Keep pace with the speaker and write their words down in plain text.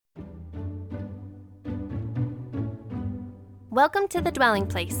Welcome to The Dwelling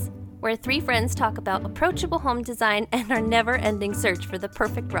Place, where three friends talk about approachable home design and our never-ending search for the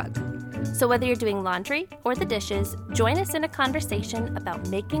perfect rug. So whether you're doing laundry or the dishes, join us in a conversation about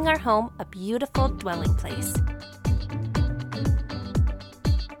making our home a beautiful dwelling place.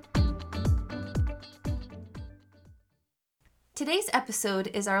 Today's episode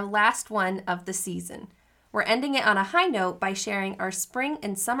is our last one of the season. We're ending it on a high note by sharing our spring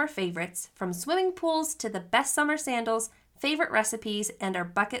and summer favorites, from swimming pools to the best summer sandals, favorite recipes, and our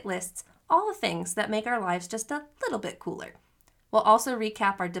bucket lists, all the things that make our lives just a little bit cooler. We'll also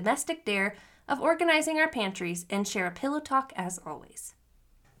recap our domestic dare of organizing our pantries and share a pillow talk as always.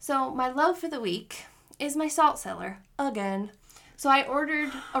 So my love for the week is my salt cellar, again. So I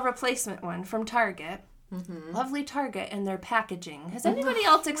ordered a replacement one from Target. Mm-hmm. Lovely Target and their packaging. Has anybody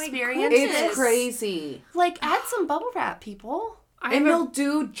else experienced it? It's crazy. Like, add some bubble wrap, people. And they'll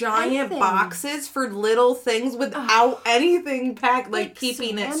do giant boxes for little things without anything packed, like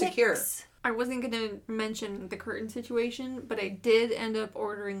keeping ceramics. It secure. I wasn't going to mention the curtain situation, but I did end up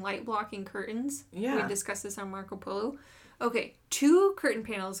ordering light blocking curtains. Yeah. We discussed this on Marco Polo. Okay, 2 curtain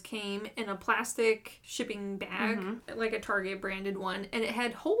panels came in a plastic shipping bag, like a Target branded one, and it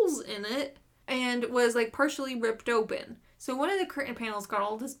had holes in it and was like partially ripped open. So one of the curtain panels got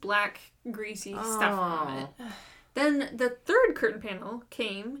all this black, greasy stuff on it. Then the 3rd curtain panel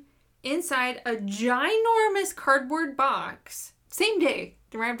came inside a ginormous cardboard box. Same day.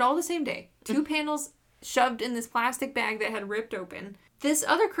 They arrived all the same day. 2 panels shoved in this plastic bag that had ripped open. This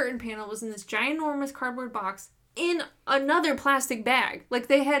other curtain panel was in this ginormous cardboard box in another plastic bag. Like,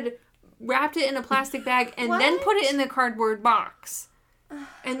 they had wrapped it in a plastic bag and then put it in the cardboard box.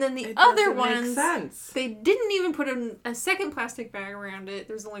 And then the other ones, they didn't even put a second plastic bag around it.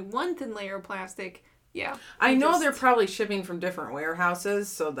 There's only one thin layer of plastic. Yeah. I know they're probably shipping from different warehouses,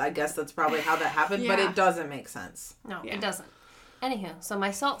 so I guess that's probably how that happened, but it doesn't make sense. No, it doesn't. Anywho, so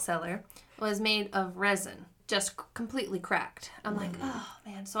my salt cellar was made of resin, just completely cracked. I'm like, oh,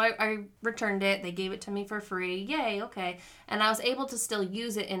 man. So I returned it. They gave it to me for free. Yay, okay. And I was able to still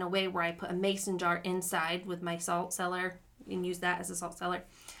use it in a way where I put a mason jar inside with my salt cellar and use that as a salt cellar.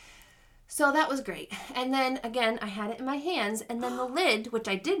 So that was great. And then, again, I had it in my hands, and then the lid, which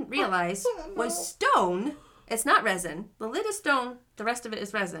I didn't realize, was stone. It's not resin. The lid is stone. The rest of it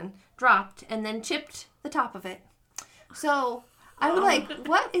is resin. Dropped, and then chipped the top of it. So I was like,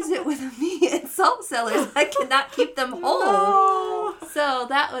 what is it with me and salt cellars? I cannot keep them whole. No. So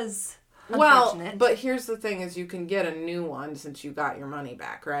that was unfortunate. Well, but here's the thing is you can get a new one since you got your money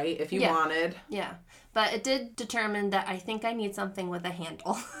back, right? If you wanted. Yeah. But it did determine that I think I need something with a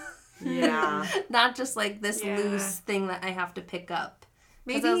handle. Yeah. Not just like this loose thing that I have to pick up.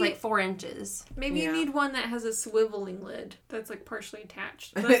 Because that was like 4 inches. Maybe you need one that has a swiveling lid that's like partially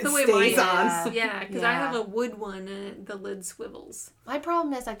attached. That's the way mine is. Yeah, because I have a wood one and the lid swivels. My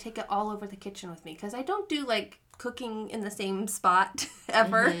problem is I take it all over the kitchen with me because I don't do like cooking in the same spot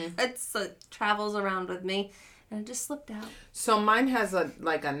ever. It's travels around with me. And it just slipped out. So mine has a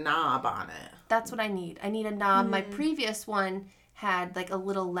knob on it. That's what I need. I need a knob. My previous one had like a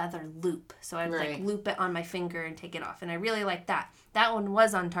little leather loop. So I'd like loop it on my finger and take it off. And I really like that. That one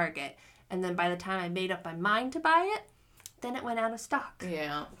was on Target. And then by the time I made up my mind to buy it, then it went out of stock.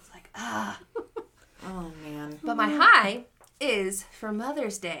 Yeah. It's like, Oh, man. But my high is, for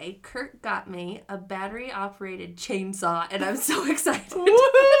Mother's Day, Kurt got me a battery-operated chainsaw, and I'm so excited.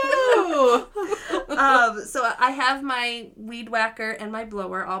 Woo! So I have my weed whacker and my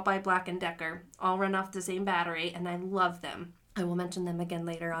blower, all by Black & Decker, all run off the same battery, and I love them. I will mention them again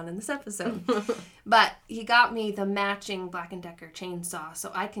later on in this episode. But he got me the matching Black & Decker chainsaw,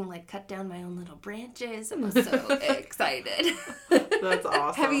 so I can like cut down my own little branches. I was so excited. That's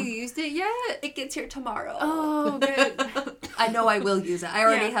awesome. Have you used it yet? It gets here tomorrow. Oh, good. I know I will use it. I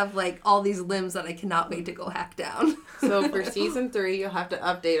already have like all these limbs that I cannot wait to go hack down. So for season 3, you'll have to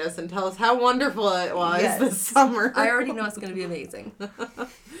update us and tell us how wonderful it was this summer. I already know it's going to be amazing.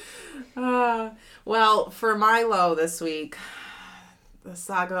 Well, for my low this week, the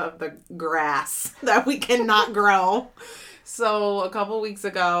saga of the grass that we cannot grow. So a couple weeks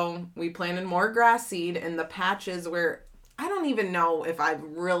ago, we planted more grass seed in the patches where I don't even know if I've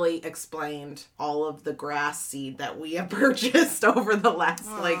really explained all of the grass seed that we have purchased over the last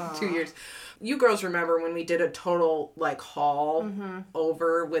 2 years. You girls remember when we did a total haul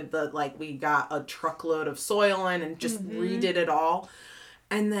over with we got a truckload of soil in and just redid it all.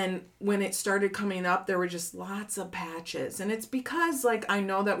 And then when it started coming up, there were just lots of patches. And it's because, I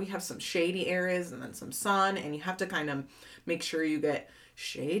know that we have some shady areas and then some sun. And you have to kind of make sure you get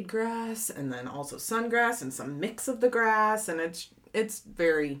shade grass and then also sun grass and some mix of the grass. And it's it's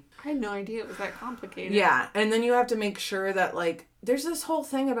very... I had no idea it was that complicated. Yeah, and then you have to make sure that, like, there's this whole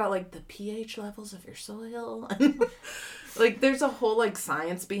thing about, like, the pH levels of your soil. Like, there's a whole, like,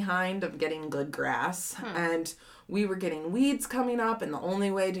 science behind of getting good grass. And we were getting weeds coming up, and the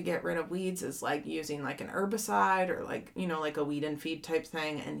only way to get rid of weeds is, like, using, like, an herbicide or, like, you know, like a weed and feed type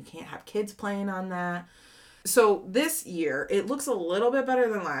thing, and you can't have kids playing on that. So this year, it looks a little bit better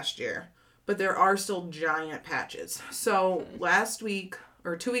than last year, but there are still giant patches. So last week,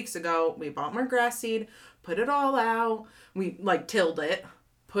 or 2 weeks ago, we bought more grass seed, put it all out, we, like, tilled it,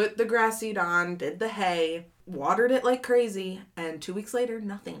 put the grass seed on, did the hay, watered it like crazy, and 2 weeks later,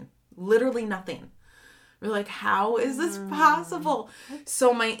 nothing. Literally nothing. We're like, how is this possible?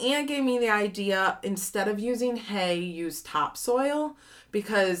 So my aunt gave me the idea, instead of using hay, use topsoil,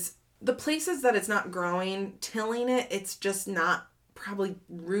 because the places that it's not growing, tilling it, it's just not probably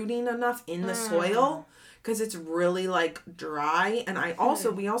rooting enough in the soil, because it's really, like, dry. And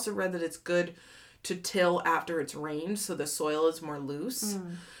we also read that it's good to till after it's rained, so the soil is more loose.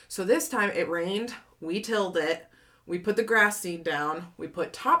 So this time it rained, we tilled it, we put the grass seed down, we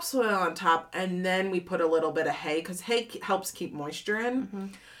put topsoil on top, and then we put a little bit of hay, because hay helps keep moisture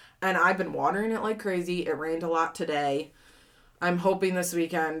in. And I've been watering it like crazy. It rained a lot today. I'm hoping this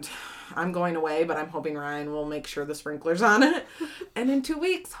weekend, I'm going away, but I'm hoping Ryan will make sure the sprinkler's on it. And in 2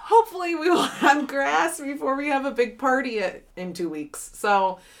 weeks, hopefully we will have grass before we have a big party in 2 weeks.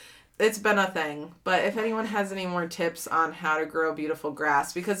 So it's been a thing. But if anyone has any more tips on how to grow beautiful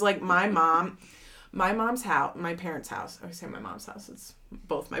grass, because, like, my mom's house, my parents' house, I say my mom's house, it's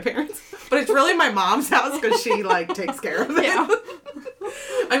both my parents, but it's really my mom's house because she, like, takes care of it. Yeah.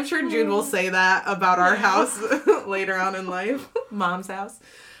 I'm sure Jude will say that about our house later on in life. Mom's house.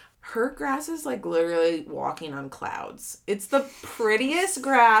 Her grass is, like, literally walking on clouds. It's the prettiest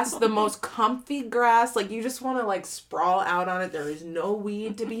grass, the most comfy grass. Like, you just want to, like, sprawl out on it. There is no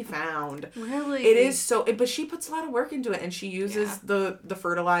weed to be found. Really? It is so... But she puts a lot of work into it, and she uses the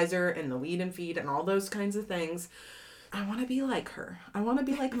fertilizer and the weed and feed and all those kinds of things. I want to be like her. I want to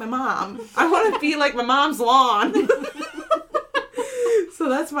be like my mom. I want to be like my mom's lawn. So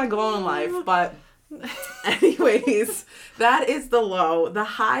that's my goal in life, but... Anyways, that is the low. The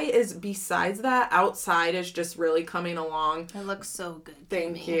high is, besides that, outside is just really coming along. It looks so good.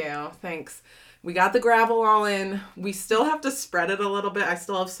 Thank you. Thanks. We got the gravel all in. We still have to spread it a little bit. I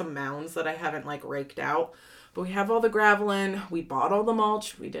still have some mounds that I haven't, like, raked out. But we have all the gravel in. We bought all the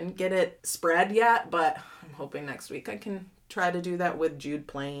mulch. We didn't get it spread yet, but I'm hoping next week I can try to do that with Jude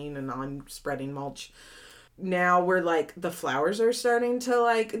playing and I'm spreading mulch. Now we're, like, the flowers are starting to,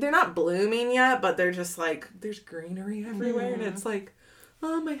 like, they're not blooming yet, but they're just, like, there's greenery everywhere, and it's like,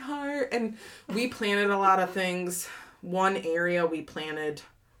 oh, my heart. And we planted a lot of things. One area we planted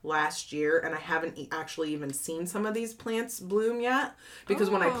last year, and I haven't actually even seen some of these plants bloom yet,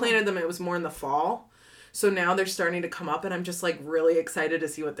 because when I planted them, it was more in the fall. So now they're starting to come up, and I'm just, like, really excited to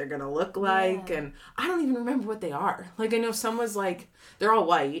see what they're going to look like, and I don't even remember what they are. Like, I know some was, like, they're all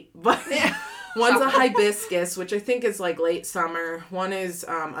white, but... Yeah. One's a hibiscus, which I think is, like, late summer. One is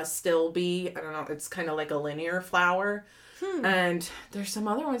a stilby. I don't know. It's kind of like a linear flower. And there's some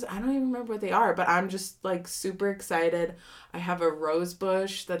other ones. I don't even remember what they are, but I'm just, like, super excited. I have a rose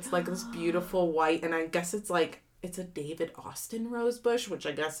bush that's, like, this beautiful white, and I guess it's, like, it's a David Austin rose bush, which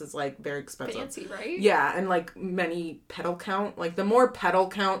I guess is, like, very expensive. Fancy, right? Yeah, and, like, many petal count. Like, the more petal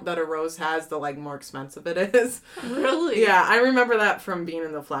count that a rose has, the, like, more expensive it is. Really? Yeah, I remember that from being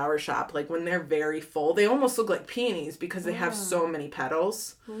in the flower shop. Like, when they're very full, they almost look like peonies because they have so many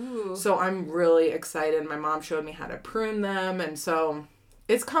petals. Ooh. So I'm really excited. My mom showed me how to prune them, and so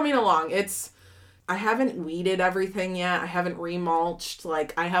it's coming along. I haven't weeded everything yet. I haven't remulched.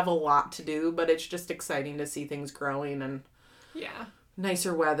 Like, I have a lot to do, but it's just exciting to see things growing and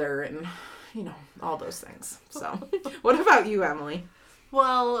nicer weather and, you know, all those things. So, what about you, Emily?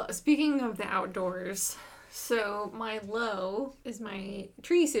 Well, speaking of the outdoors, so my low is my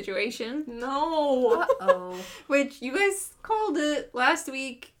tree situation. No. Uh-oh. Which you guys called it last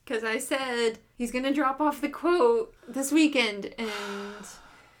week because I said he's going to drop off the quote this weekend, and...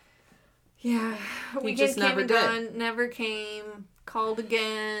 yeah, weekend came and gone, never came, called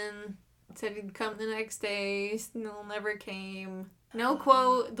again, said he'd come the next day, still never came. No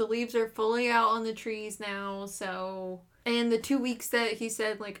quote, the leaves are fully out on the trees now, so... And the 2 weeks that he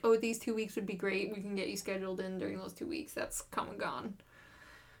said, like, oh, these 2 weeks would be great, we can get you scheduled in during those 2 weeks, that's come and gone.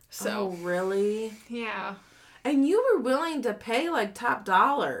 So... Oh, really? Yeah. And you were willing to pay, like, top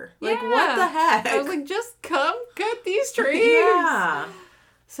dollar. Like, what the heck? I was like, just come cut these trees. Yeah.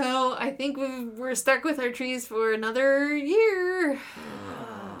 So I think we're stuck with our trees for another year.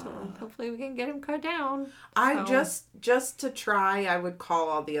 Hopefully hopefully we can get him cut down. I just to try, I would call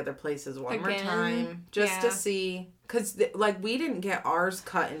all the other places one more time just to see, because like we didn't get ours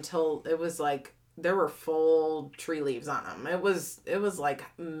cut until it was like there were full tree leaves on them. It was like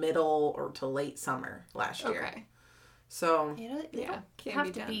middle or to late summer last year. Okay. So they don't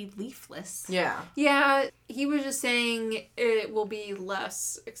have to be leafless. Yeah. Yeah, he was just saying it will be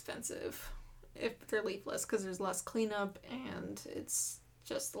less expensive if they're leafless because there's less cleanup and it's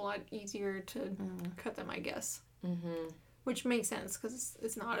just a lot easier to cut them, I guess. Mm-hmm. Which makes sense because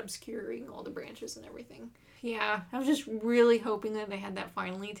it's not obscuring all the branches and everything. Yeah, I was just really hoping that I had that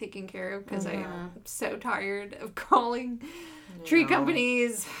finally taken care of because I'm so tired of calling tree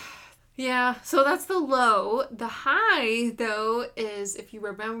companies. Yeah, so that's the low. The high, though, is if you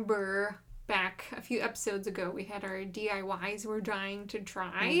remember back a few episodes ago, we had our DIYs we're trying to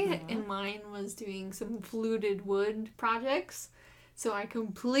try, and mine was doing some fluted wood projects. So I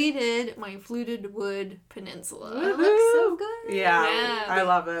completed my fluted wood peninsula. It looks so good. Yeah, I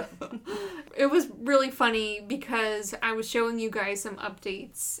love it. It was really funny because I was showing you guys some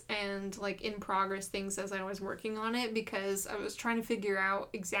updates and like in progress things as I was working on it because I was trying to figure out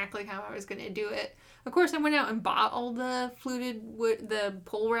exactly how I was going to do it. Of course, I went out and bought all the fluted wood, the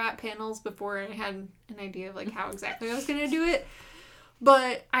pole wrap panels before I had an idea of like how exactly I was going to do it.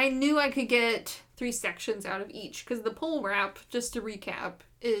 But I knew I could get 3 sections out of each because the pole wrap, just to recap,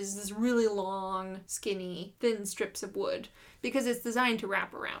 is this really long, skinny, thin strips of wood because it's designed to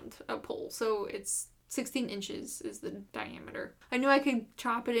wrap around a pole. So it's 16 inches is the diameter. I knew I could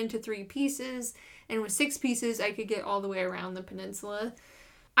chop it into 3 pieces, and with 6 pieces, I could get all the way around the peninsula.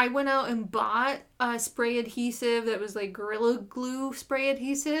 I went out and bought a spray adhesive that was like Gorilla Glue spray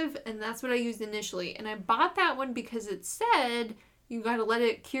adhesive, and that's what I used initially. And I bought that one because it said you gotta let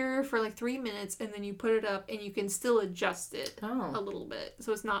it cure for like 3 minutes and then you put it up and you can still adjust it a little bit.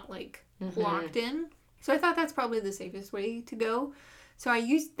 So it's not like locked in. So I thought that's probably the safest way to go. So I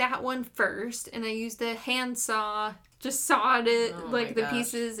used that one first and I used a handsaw, just sawed it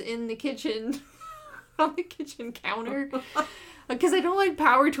pieces in the kitchen, on the kitchen counter. Because I don't like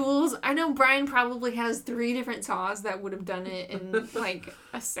power tools. I know Brian probably has 3 different saws that would have done it in like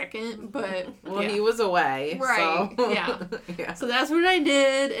a second, but he was away. Right. So. Yeah. So that's what I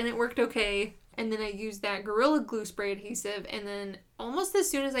did, and it worked okay. And then I used that Gorilla Glue spray adhesive, and then almost as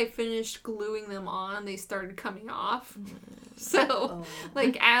soon as I finished gluing them on, they started coming off. So,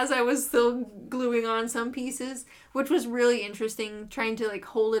 like, as I was still gluing on some pieces, which was really interesting, trying to like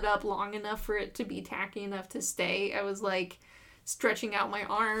hold it up long enough for it to be tacky enough to stay, I was like stretching out my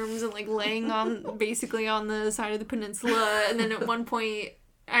arms and like laying on basically on the side of the peninsula, and then at one point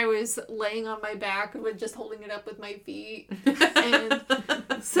I was laying on my back with just holding it up with my feet, and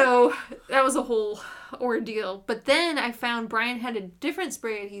so that was a whole ordeal. But then I found Brian had a different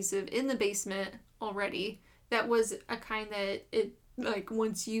spray adhesive in the basement already that was a kind that it like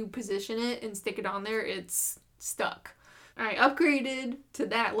once you position it and stick it on there, it's stuck. I upgraded to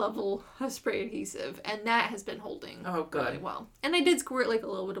that level of spray adhesive, and that has been holding really well. And I did squirt like a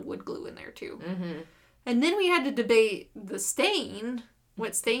little bit of wood glue in there too. Mm-hmm. And then we had to debate the stain,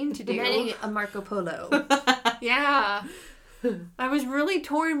 what stain to do. Getting a Marco Polo. Yeah. I was really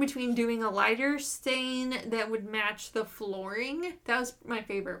torn between doing a lighter stain that would match the flooring. That was my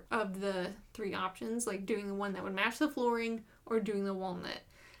favorite of the 3 options, like doing the one that would match the flooring or doing the walnut.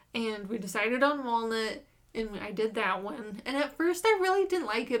 And we decided on walnut. And I did that one. And at first I really didn't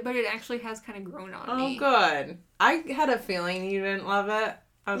like it, but it actually has kind of grown on me. Oh, good. I had a feeling you didn't love it.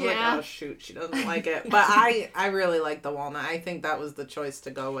 I was like, oh, shoot, she doesn't like it. But I really like the walnut. I think that was the choice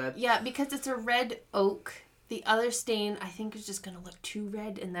to go with. Yeah, because it's a red oak. The other stain, I think, is just going to look too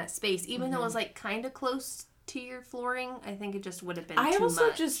red in that space. Even though it was, like, kind of close to your flooring, I think it just would have been too much. I also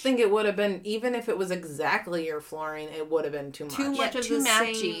just think it would have been, even if it was exactly your flooring, it would have been too much. Too much of too the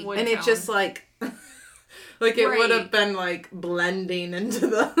matchy. same wood and tone. it's just like... Like, it would have been, like, blending into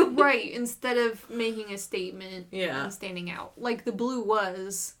the... Right, instead of making a statement and standing out. Like, the blue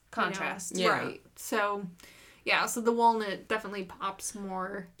was... Contrast. You know, right. So, yeah, so the walnut definitely pops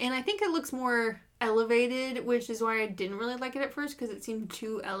more. And I think it looks more elevated, which is why I didn't really like it at first, because it seemed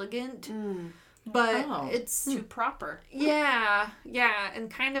too elegant. But it's... Too proper. Yeah, and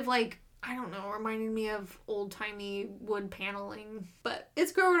kind of like... I don't know, reminded me of old-timey wood paneling. But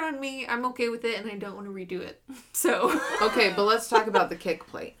it's growing on me. I'm okay with it, and I don't want to redo it. So... Okay, but let's talk about the kick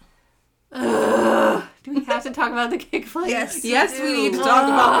plate. Do we have to talk about the kick plate? Yes, we need to talk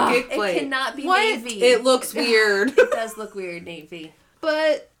about the kick plate. It cannot be navy. It looks weird. It does look weird, navy.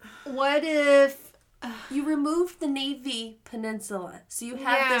 But what if You removed the navy peninsula. So you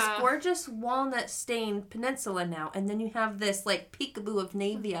have this Yeah. gorgeous walnut-stained peninsula now, and then you have this, like, peekaboo of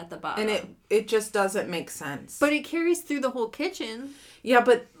navy at the bottom. And it just doesn't make sense. But it carries through the whole kitchen. Yeah,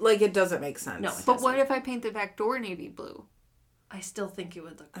 but, like, it doesn't make sense. No, it But what if I paint the back door navy blue? I still think it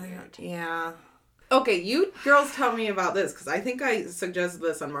would look weird. Yeah. Okay, you girls tell me about this, because I think I suggested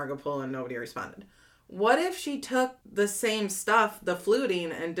this on Marco Polo and nobody responded. What if she took the same stuff, the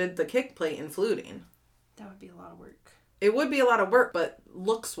fluting, and did the kick plate in fluting? That would be a lot of work. It would be a lot of work, but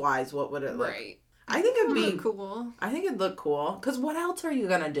looks-wise, what would it look? Right. I think it'd be cool. I think it'd look cool. Because what else are you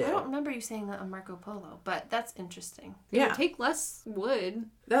going to do? I don't remember you saying that on Marco Polo, but that's interesting. Yeah. It would take less wood.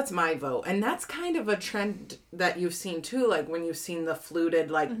 That's my vote. And that's kind of a trend that you've seen too. Like when you've seen the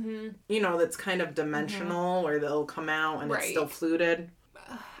fluted, like, you know, that's kind of dimensional where they'll come out and it's still fluted.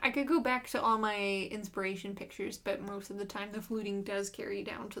 I could go back to all my inspiration pictures, but most of the time the fluting does carry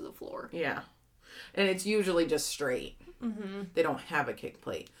down to the floor. Yeah. And it's usually just straight. Mm-hmm. They don't have a kick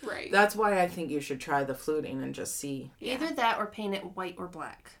plate. Right. That's why I think you should try the fluting and just see. Either that or paint it white or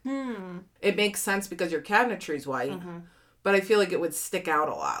black. It makes sense because your cabinetry's white. But I feel like it would stick out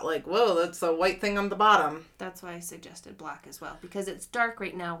a lot. Like, whoa, that's a white thing on the bottom. That's why I suggested black as well. Because it's dark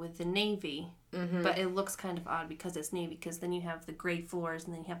right now with the navy. But it looks kind of odd because it's navy. Because then you have the gray floors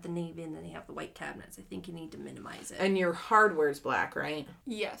and then you have the navy and then you have the white cabinets. I think you need to minimize it. And your hardware's black, right?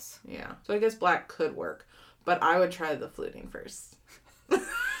 Yes. Yeah. So I guess black could work. But I would try the fluting first.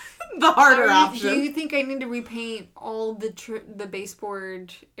 The harder option. Do you think I need to repaint all the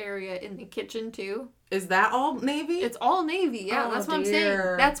baseboard area in the kitchen too? Is that all navy? It's all navy, yeah. Oh, that's what I'm saying.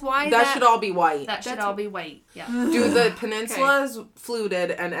 dear. That's why that should all be white. That should all be white. Yeah. Do the peninsulas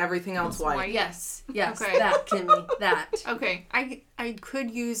fluted and everything else white? Yes. Yes. Okay. That, Kimmy. That. Okay. I could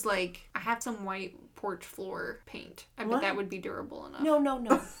use I have some white porch floor paint. I bet that would be durable enough.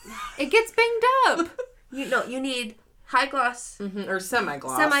 No. It gets banged up. You need high gloss. Or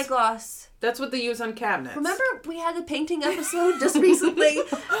semi-gloss. Semi-gloss. That's what they use on cabinets. Remember we had the painting episode just recently?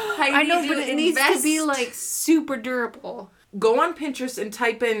 I know, but it needs to be super durable. Go on Pinterest and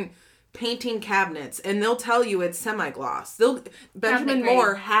type in painting cabinets and they'll tell you it's semi-gloss. Benjamin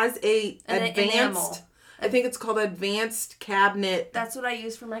Moore has an advanced enamel. I think it's called advanced cabinet. That's what I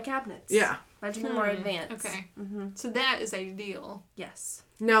use for my cabinets. Yeah. Benjamin Moore Advanced. Okay. So that is ideal. Yes.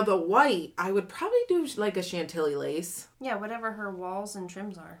 Now the white, I would probably do like a Chantilly lace. Yeah, whatever her walls and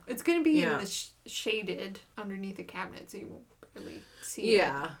trims are. It's going to be in the shaded underneath the cabinet, so you won't really see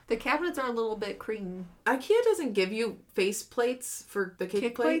it. The cabinets are a little bit cream. IKEA doesn't give you face plates for the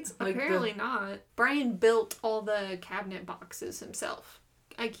kick plates? Apparently not. Brian built all the cabinet boxes himself.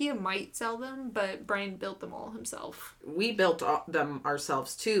 IKEA might sell them, but Brian built them all himself. We built them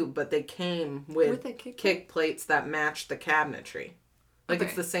ourselves too, but they came with kick plates that matched the cabinetry.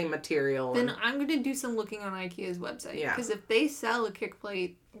 It's the same material. Then I'm going to do some looking on IKEA's website. Yeah. Because if they sell a kick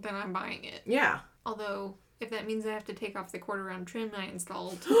plate, then I'm buying it. Yeah. Although, if that means I have to take off the quarter-round trim I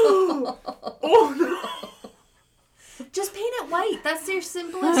installed. Oh, no. Just paint it white. That's your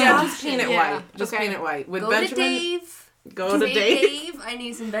simplest option. option. Just paint it white. Just paint it white. With Go Benjamin, to Dave. Go to Dave. I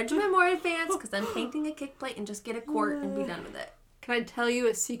need some Benjamin Moore Advanced because I'm painting a kick plate and just get a quart and be done with it. Can I tell you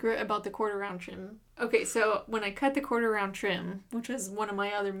a secret about the quarter-round trim? Okay, so when I cut the quarter-round trim, which was one of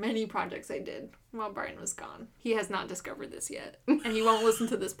my other many projects I did while Brian was gone, he has not discovered this yet. And he won't listen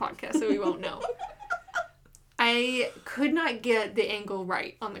to this podcast, so he won't know. I could not get the angle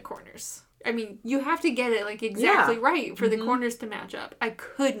right on the corners. I mean, you have to get it exactly right for the corners to match up. I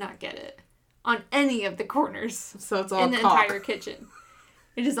could not get it on any of the corners. So it's all in the entire kitchen.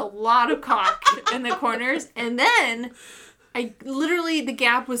 It is a lot of caulk in the corners. And then the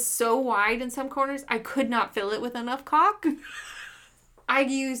gap was so wide in some corners, I could not fill it with enough caulk. I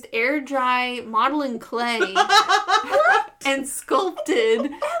used air dry modeling clay and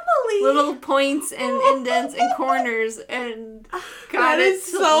sculpted little points and indents and corners and got it is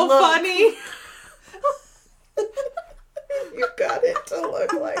so funny. You got it to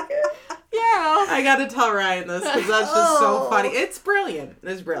look like it. Yeah. I gotta tell Ryan this because that's just so funny. It's brilliant.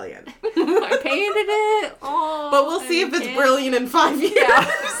 It's brilliant. I painted it. Oh, but we'll see if it's brilliant in 5 years. Yeah.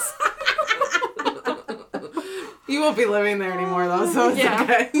 You won't be living there anymore though, so it's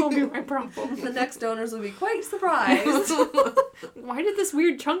okay. It won't be my problem. The next owners will be quite surprised. Why did this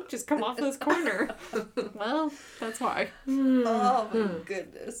weird chunk just come off this corner? Well, that's why. Oh my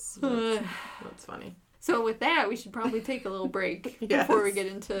goodness. That's funny. So with that, we should probably take a little break before we get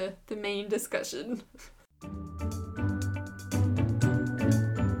into the main discussion.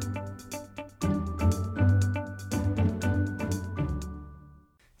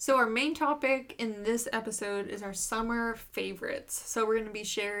 So our main topic in this episode is our summer favorites. So we're going to be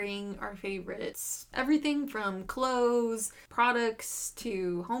sharing our favorites. Everything from clothes, products,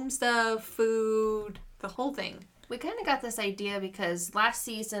 to home stuff, food, the whole thing. We kind of got this idea because last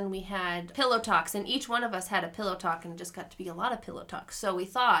season we had pillow talks, and each one of us had a pillow talk, and it just got to be a lot of pillow talks. So we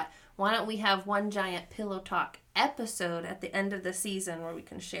thought, why don't we have one giant pillow talk episode at the end of the season where we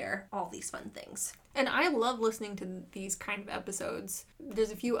can share all these fun things. And I love listening to these kind of episodes.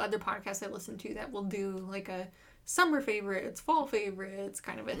 There's a few other podcasts I listen to that will do like a summer favorites, fall favorites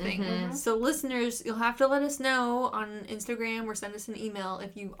kind of a thing. Mm-hmm. So listeners, you'll have to let us know on Instagram or send us an email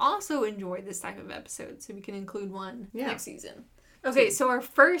if you also enjoy this type of episode so we can include one next season. Okay, so our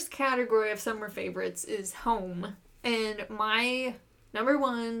first category of summer favorites is home. And my number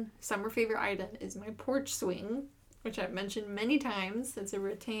one summer favorite item is my porch swing, which I've mentioned many times. It's a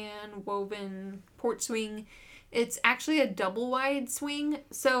rattan woven porch swing. It's actually a double wide swing,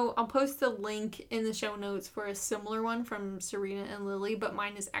 so I'll post a link in the show notes for a similar one from Serena and Lily, but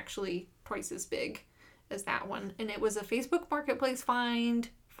mine is actually twice as big as that one. And it was a Facebook Marketplace find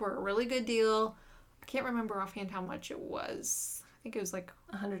for a really good deal. I can't remember offhand how much it was. I think it was like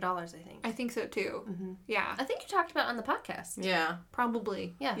 $100, I think. I think so too. Mm-hmm. Yeah. I think you talked about it on the podcast. Yeah.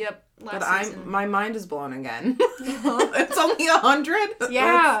 Probably. Yeah. Yep. But my mind is blown again. It's only 100.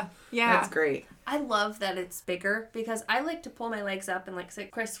 Yeah. Yeah. That's great. I love that it's bigger because I like to pull my legs up and like say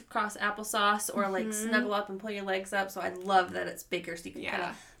crisscross applesauce or like snuggle up and pull your legs up. So I love that it's bigger so you can kind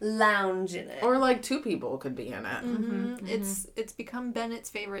of lounge in it. Or like two people could be in it. Mm-hmm. Mm-hmm. It's become Bennett's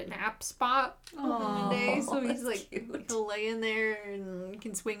favorite nap spot on the day. So he's like he'll lay in there and you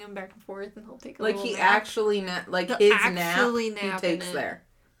can swing him back and forth and he'll take a little nap. Actually nap he takes there.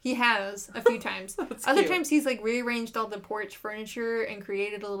 He has a few times. Other cute. times he's like rearranged all the porch furniture and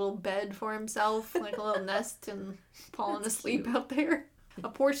created a little bed for himself, like a little nest, and fallen asleep out there. A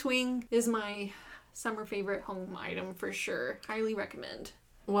porch swing is my summer favorite home item for sure. Highly recommend.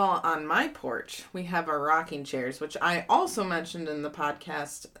 Well, on my porch, we have our rocking chairs, which I also mentioned in the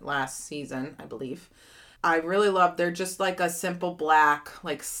podcast last season, I believe. I really love, they're just like a simple black,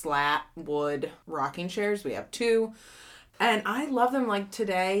 like slat wood rocking chairs. We have 2. And I love them. Like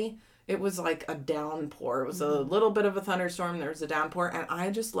today, it was like a downpour. It was a little bit of a thunderstorm. There was a downpour. And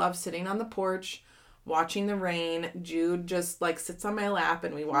I just love sitting on the porch, watching the rain. Jude just like sits on my lap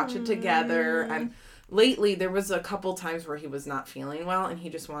and we watch it together. And lately, there was a couple times where he was not feeling well and he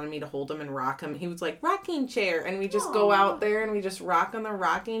just wanted me to hold him and rock him. He was like, rocking chair. And we just go out there and we just rock on the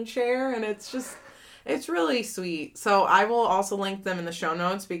rocking chair. And it's really sweet. So I will also link them in the show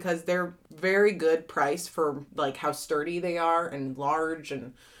notes because they're very good price for like how sturdy they are and large,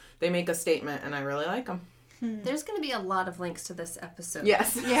 and they make a statement and I really like them. There's going to be a lot of links to this episode.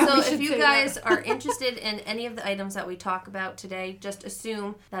 Yes. Yeah, so if you guys are interested in any of the items that we talk about today, just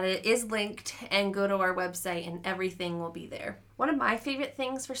assume that it is linked and go to our website and everything will be there. One of my favorite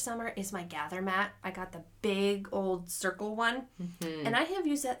things for summer is my gather mat. I got the big old circle one, and I have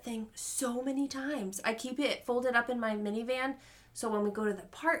used that thing so many times. I keep it folded up in my minivan, so when we go to the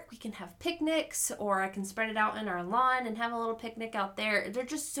park, we can have picnics, or I can spread it out in our lawn and have a little picnic out there. They're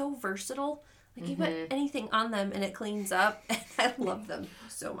just so versatile. Like, you put anything on them and it cleans up, and I love them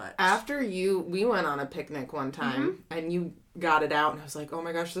so much. We went on a picnic one time, and you got it out, and I was like, oh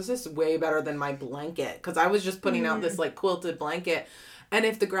my gosh, this is way better than my blanket. Because I was just putting out this, like, quilted blanket, and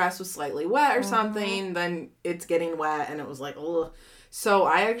if the grass was slightly wet or something, then it's getting wet, and it was like, ugh. So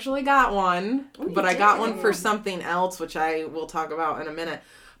I actually got one, but I got one for something else, which I will talk about in a minute.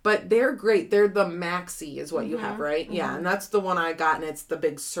 But they're great. They're the maxi is what you have, right? Yeah, and that's the one I got, and it's the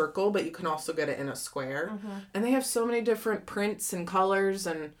big circle, but you can also get it in a square. And they have so many different prints and colors,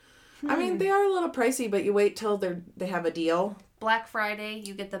 and I mean, they are a little pricey, but you wait till they have a deal. Black Friday,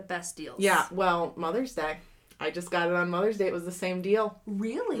 you get the best deals. Yeah, well, Mother's Day. I just got it on Mother's Day. It was the same deal.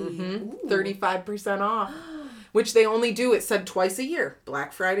 Really? 35% off, which they only do, it said, twice a year.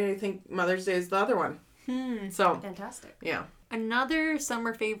 Black Friday, I think Mother's Day is the other one. So fantastic. Yeah. Another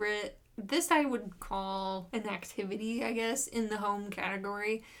summer favorite, this I would call an activity, I guess, in the home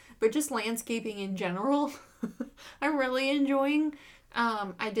category, but just landscaping in general, I'm really enjoying.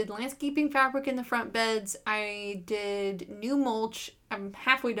 I did landscaping fabric in the front beds. I did new mulch. I'm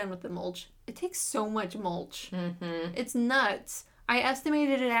halfway done with the mulch. It takes so much mulch. It's nuts. I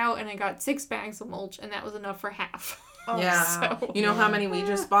estimated it out and I got 6 bags of mulch, and that was enough for half. Oh, yeah. So, You know how many we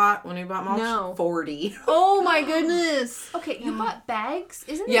just bought when we bought mulch? No. 40. oh my goodness. Okay, you bought bags?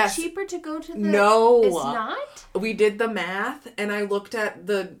 Isn't Yes. it cheaper to go to the... No. It's not? We did the math, and I looked at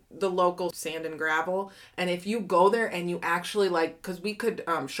the local sand and gravel, and if you go there and you actually, like, because we could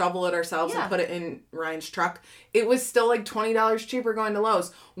shovel it ourselves and put it in Ryan's truck, it was still like $20 cheaper going to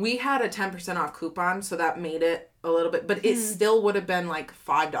Lowe's. We had a 10% off coupon, so that made it a little bit, but it still would have been like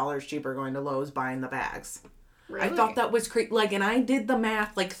 $5 cheaper going to Lowe's buying the bags. Really? I thought that was crazy. Like, and I did the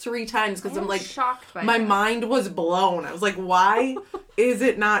math like 3 times because I'm like, shocked by my that. mind was blown. I was like, why is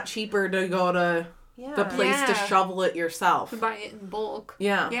it not cheaper to go to the place to shovel it yourself? To buy it in bulk.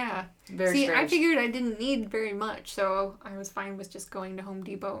 Yeah. Yeah. Very See, strange. I figured I didn't need very much, so I was fine with just going to Home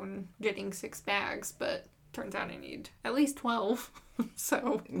Depot and getting 6 bags, but turns out I need at least 12.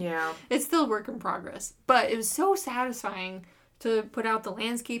 So Yeah. it's still a work in progress. But it was so satisfying to put out the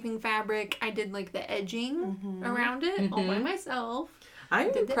landscaping fabric. I did like the edging around it all by myself. I'm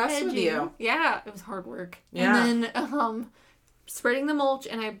Did the impressed with edging. you. Yeah, it was hard work. Yeah. And then spreading the mulch,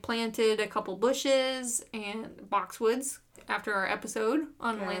 and I planted a couple bushes and boxwoods after our episode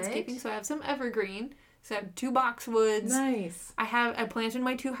on Good. landscaping. So I have some evergreen. So I have 2 boxwoods. Nice. I planted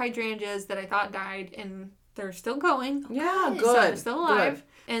my 2 hydrangeas that I thought died, and they're still going. Yeah, Good. good. So they're still alive. Good.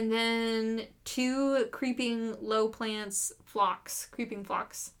 And then 2 creeping low plants, creeping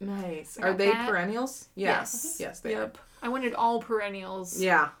phlox. Nice. I Are got they that. perennials? Yes. Yes, they Yep. I wanted all perennials. are.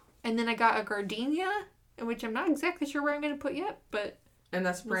 Yeah. And then I got a gardenia, which I'm not exactly sure where I'm going to put yet, but And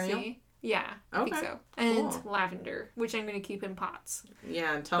that's we'll perennial? see. Yeah, I think Okay, so. And cool. lavender, which I'm going to keep in pots.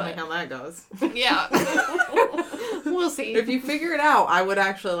 Yeah, and tell me But- how that goes. Yeah. We'll see. If you figure it out, I would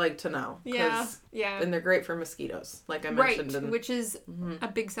actually like to know. 'Cause- Yeah. Yeah. And they're great for mosquitoes, like I Right, mentioned. which is a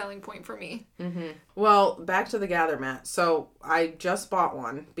big selling point for me. Well, back to the gather mat. So I just bought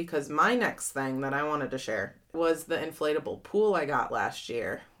one because my next thing that I wanted to share was the inflatable pool I got last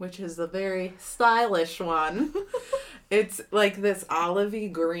year, which is a very stylish one. It's like this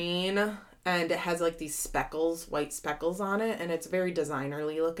olivey green, and it has like these speckles, white speckles on it, and it's very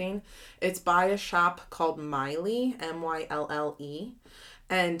designerly looking. It's by a shop called Mylle, Mylle.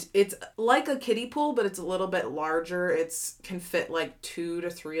 And it's like a kiddie pool, but it's a little bit larger. It's can fit like 2 to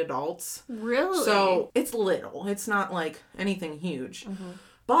 3 adults. Really? So it's little. It's not like anything huge.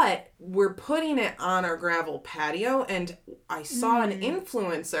 But we're putting it on our gravel patio, and I saw an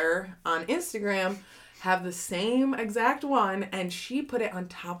influencer on Instagram have the same exact one, and she put it on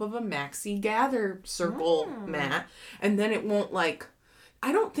top of a maxi gather circle mat, and then it won't like,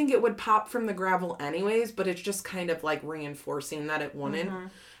 I don't think it would pop from the gravel anyways, but it's just kind of like reinforcing that it wouldn't.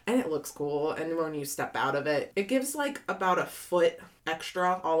 And it looks cool. And when you step out of it, it gives like about a foot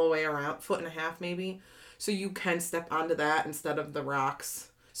extra all the way around, 1.5 feet maybe. So you can step onto that instead of the rocks.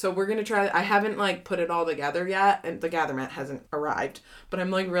 So we're going to try, I haven't like put it all together yet, and the gather mat hasn't arrived, but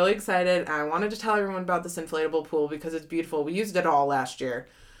I'm like really excited. I wanted to tell everyone about this inflatable pool because it's beautiful. We used it all last year.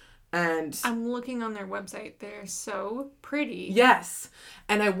 And I'm looking on their website. They're so pretty. yes.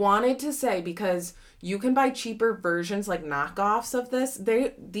 And I wanted to say, because you can buy cheaper versions, like knockoffs of this.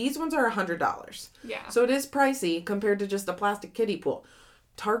 These ones are $100. Yeah. So it is pricey compared to just a plastic kiddie pool.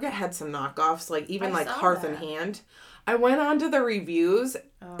 Target had some knockoffs, like even I like saw Hearth that. and Hand. I went on to the reviews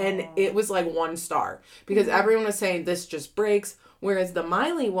and it was like 1 star because everyone was saying this just breaks. Whereas the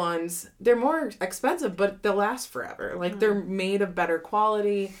Mylle ones, they're more expensive, but they'll last forever. Like they're made of better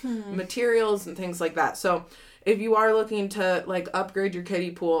quality materials and things like that. So if you are looking to like upgrade your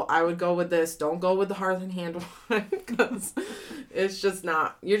kiddie pool, I would go with this. Don't go with the Hearth and Hand one because it's just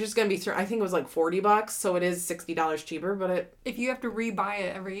not. You're just gonna be. I think it was like $40, so it is $60 cheaper. But it. If you have to rebuy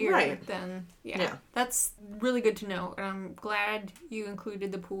it every year, Right. then Yeah. That's really good to know. And I'm glad you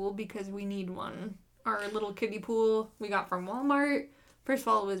included the pool because we need one. Our little kiddie pool we got from Walmart. First of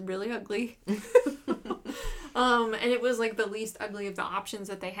all, it was really ugly. And it was like the least ugly of the options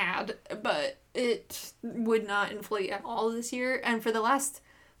that they had, but it would not inflate at all this year. And for the last,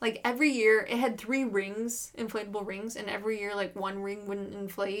 like every year, it had 3 rings, inflatable rings, and every year, like 1 ring wouldn't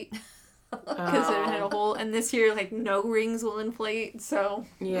inflate because it had a hole. And this year, like no rings will inflate, so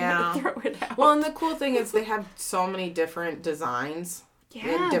Yeah. throw it out. Well, and the cool thing is they have so many different designs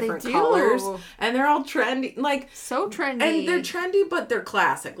yeah, in different they do. colors, and they're all trendy. Like. So trendy. And they're trendy, but they're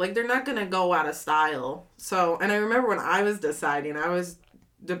classic. Like, they're not going to go out of style. So, and I remember when I was deciding, I was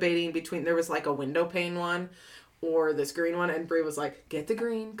debating between, there was like a window pane one or this green one. And Brie was like, get the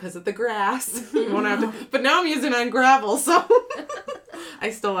green because of the grass. You won't have to. But now I'm using it on gravel, so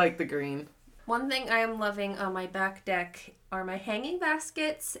I still like the green. One thing I am loving on my back deck are my hanging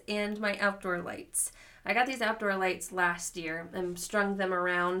baskets and my outdoor lights. I got these outdoor lights last year and strung them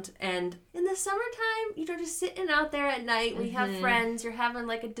around. And in the summertime, just sitting out there at night, we have friends, you're having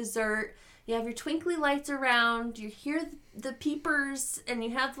like a dessert, you have your twinkly lights around, you hear the peepers, and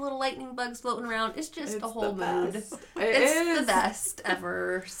you have the little lightning bugs floating around. It's just a whole mood. It's the best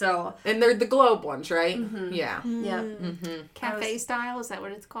ever. So, and they're the globe ones, right? Mm-hmm. Yeah. Yeah. Mm-hmm. Cafe style, is that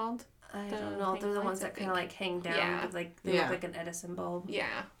what it's called? I don't know. They're the ones that kind of like hang down. Yeah. They look like an Edison bulb.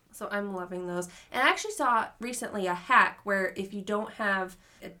 Yeah. So I'm loving those. And I actually saw recently a hack where if you don't have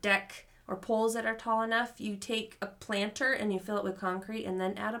a deck or poles that are tall enough, you take a planter and you fill it with concrete and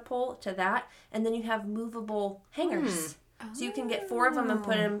then add a pole to that. And then you have movable hangers. So you can get 4 of them and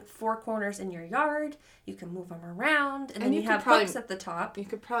put them 4 corners in your yard. You can move them around. And then you have hooks at the top. You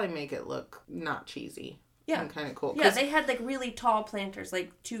could probably make it look not cheesy. Yeah. And kind of cool. Yeah, they had like really tall planters,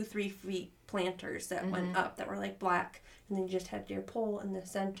 like 2-3 feet planters that went up that were like black. And then you just had your pole in the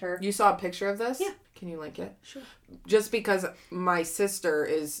center. You saw a picture of this? Yeah. Can you link it? Sure. Just because my sister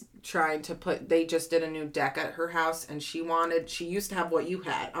is trying to they just did a new deck at her house, and she used to have what you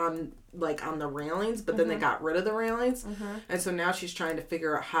had on the railings, but then they got rid of the railings. And so now she's trying to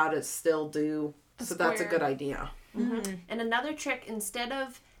figure out how to still do, so that's a good idea. And another trick, instead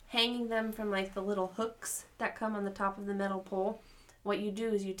of hanging them from like the little hooks that come on the top of the metal pole, what you do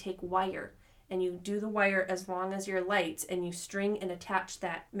is you take wire. And you do the wire as long as your lights, and you string and attach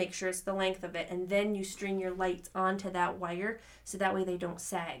that, make sure it's the length of it, and then you string your lights onto that wire, so that way they don't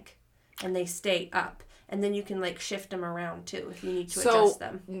sag, and they stay up. And then you can like shift them around too, if you need to adjust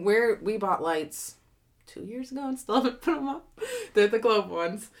them. So we bought lights 2 years ago and still haven't put them up. They're the globe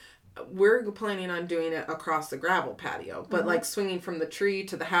ones. We're planning on doing it across the gravel patio, but like swinging from the tree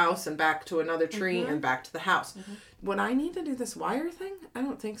to the house and back to another tree and back to the house. Would I need to do this wire thing? I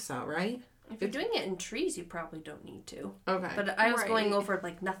don't think so, right? If you're doing it in trees, you probably don't need to. Okay. But I was going over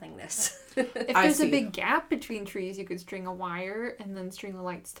like nothingness. If there's a big gap between trees, you could string a wire and then string the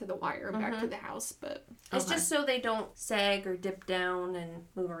lights to the wire back to the house. But it's just so they don't sag or dip down and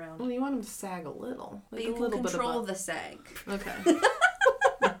move around. Well, you want them to sag a little. But you can control the sag. Okay.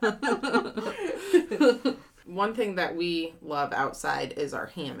 One thing that we love outside is our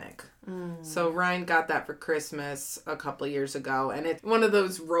hammock. So Ryan got that for Christmas a couple of years ago, and it's one of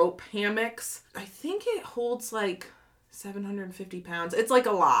those rope hammocks. I think it holds like 750 pounds. It's like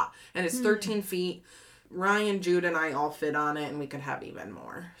a lot, and it's 13 feet. Ryan, Jude, and I all fit on it, and we could have even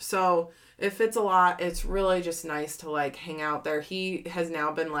more. So if it's a lot, it's really just nice to like hang out there. He has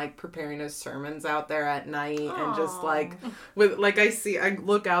now been like preparing his sermons out there at night. Aww. And just like with like I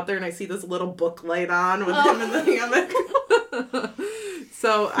look out there and I see this little book light on with him in the hammock.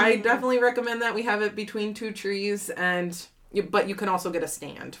 So I definitely recommend that we have it between 2 trees, but you can also get a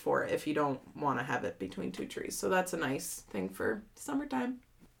stand for it if you don't want to have it between 2 trees. So that's a nice thing for summertime.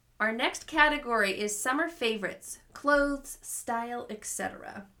 Our next category is summer favorites, clothes, style,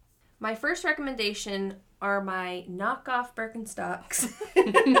 etc. My first recommendation are my knockoff Birkenstocks.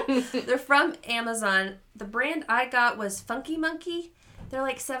 They're from Amazon. The brand I got was Funky Monkey. They're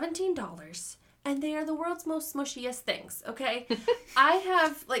like $17. And they are the world's most smushiest things, okay? I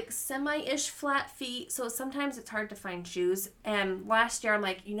have like semi-ish flat feet, so sometimes it's hard to find shoes. And last year I'm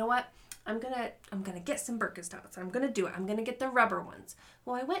like, you know what? I'm gonna get some Birkenstocks. I'm gonna do it. I'm gonna get the rubber ones.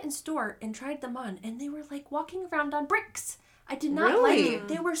 Well, I went in store and tried them on, and they were like walking around on bricks. I did not like it.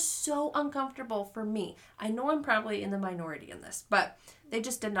 They were so uncomfortable for me. I know I'm probably in the minority in this, but they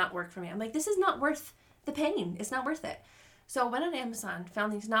just did not work for me. I'm like, this is not worth the pain. It's not worth it. So I went on Amazon,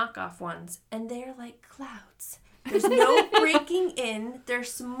 found these knockoff ones, and they're like clouds. There's no breaking in. They're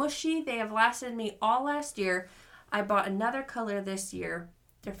smushy. They have lasted me all last year. I bought another color this year.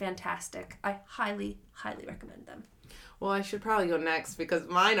 They're fantastic. I highly, highly recommend them. Well, I should probably go next because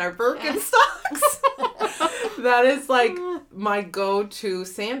mine are Birkenstocks. That is like my go-to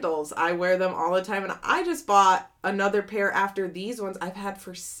sandals. I wear them all the time, and I just bought another pair after these ones I've had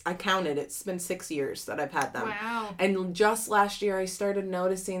I counted, it's been 6 years that I've had them. Wow. And just last year I started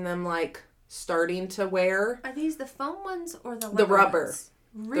noticing them like starting to wear. Are these the foam ones or the rubber ones?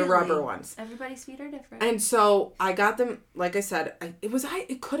 Really? The rubber ones. Everybody's feet are different. And so I got them, like I said,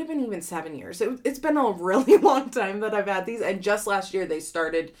 it could have been even 7 years. It's been a really long time that I've had these. And just last year they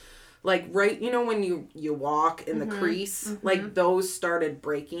started, like, right, you know, when you walk in the crease, like those started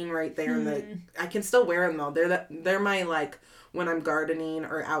breaking right there. I can still wear them though. They're my, like, when I'm gardening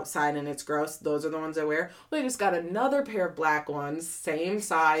or outside and it's gross, those are the ones I wear. Well, I just got another pair of black ones, same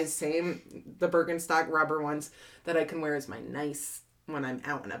size, the Birkenstock rubber ones that I can wear as my nice when I'm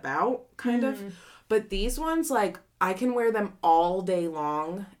out and about, kind of. But these ones, like, I can wear them all day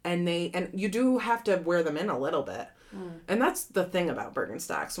long, and you do have to wear them in a little bit. And that's the thing about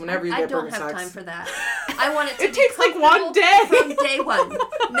Birkenstocks. Whenever you get Birkenstocks, I don't have time for that. I want it to. It takes like one day from day one.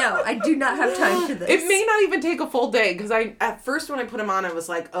 No, I do not have time for this. It may not even take a full day because at first when I put them on, I was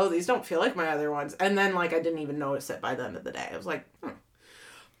like, oh, these don't feel like my other ones, and then like I didn't even notice it by the end of the day. I was like,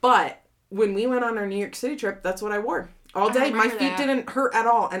 But when we went on our New York City trip, that's what I wore all day. My feet didn't hurt at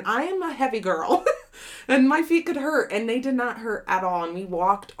all, and I am a heavy girl, and my feet could hurt, and they did not hurt at all. And we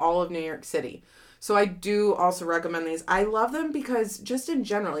walked all of New York City. So I do also recommend these. I love them because just in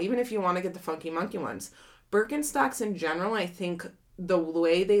general, even if you want to get the Funky Monkey ones, Birkenstocks in general, I think the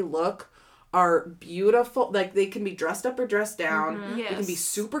way they look are beautiful. Like, they can be dressed up or dressed down. Mm-hmm. Yes. They can be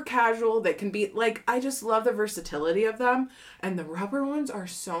super casual. They can be, like, I just love the versatility of them. And the rubber ones are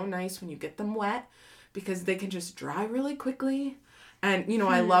so nice when you get them wet because they can just dry really quickly. And, you know,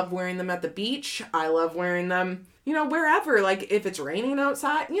 I love wearing them at the beach. I love wearing them, you know, wherever. Like, if it's raining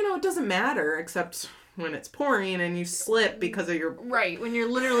outside, you know, it doesn't matter except when it's pouring and you slip because of your... Right, when you're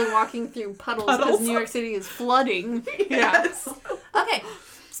literally walking through puddles because New York City is flooding. Yes. Yeah. Okay,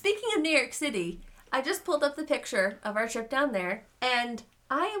 speaking of New York City, I just pulled up the picture of our trip down there, and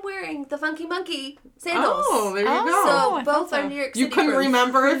I am wearing the Funky Monkey sandals. Oh, there you go. So both are New York City. You couldn't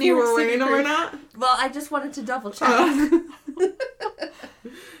remember if you were wearing them or not? Well, I just wanted to double check.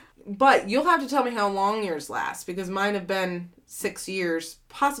 But you'll have to tell me how long yours last, because mine have been 6 years,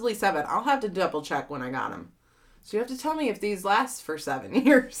 possibly 7. I'll have to double check when I got them. So you have to tell me if these last for 7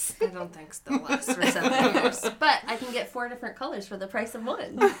 years. I don't think they'll last for 7 years. But I can get 4 different colors for the price of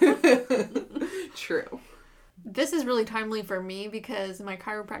one. True. This is really timely for me because my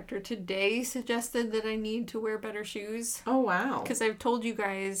chiropractor today suggested that I need to wear better shoes. Oh, wow. Because I've told you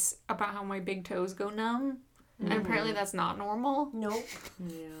guys about how my big toes go numb. And apparently that's not normal. Nope.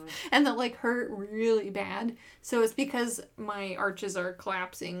 Yeah. And that, like, hurt really bad. So it's because my arches are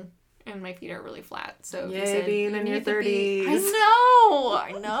collapsing and my feet are really flat. So he said, being in your 30s.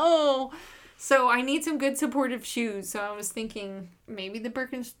 I know. So I need some good supportive shoes. So I was thinking maybe the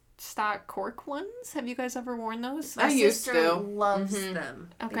Birkenstock cork ones. Have you guys ever worn those? I used sister to. loves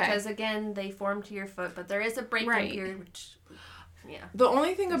them. Okay. Because, again, they form to your foot, but there is a break in here, which... Yeah. The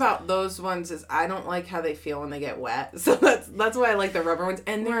only thing about those ones is I don't like how they feel when they get wet. So that's why I like the rubber ones.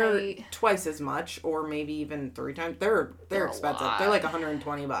 And they're twice as much, or maybe even 3 times. They're expensive. They're like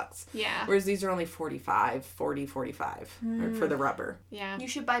 $120. Yeah. Whereas these are only $45 for the rubber. Yeah. You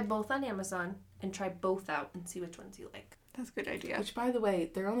should buy both on Amazon and try both out and see which ones you like. That's a good idea. Which, by the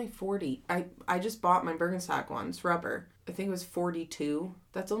way, they're only $40. I just bought my Birkenstock ones, rubber. I think it was $42.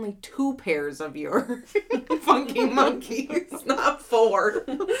 That's only 2 pairs of your Funky Monkeys, not 4.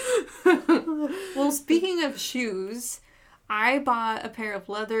 Well, speaking of shoes, I bought a pair of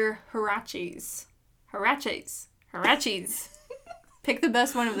leather Huaraches. Pick the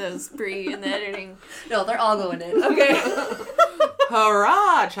best one of those, Brie, in the editing. No, they're all going in. Okay.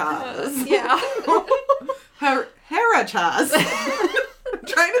 Huaraches. Yeah. Huaraches. I'm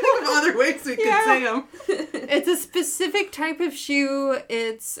trying to think of other ways we could say them. It's a specific type of shoe.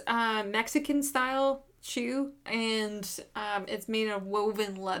 It's Mexican style shoe, and it's made of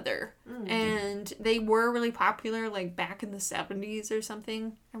woven leather. And they were really popular like back in the 70s or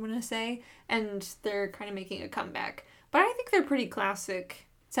something, I want to say, and they're kind of making a comeback. But I think they're pretty classic.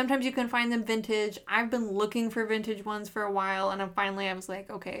 Sometimes you can find them vintage. I've been looking for vintage ones for a while, and I was like,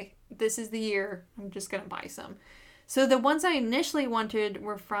 okay, this is the year. I'm just going to buy some. So the ones I initially wanted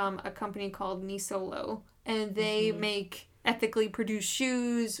were from a company called Nisolo, and they make ethically produced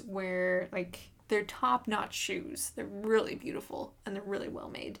shoes where, like, they're top-notch shoes. They're really beautiful, and they're really well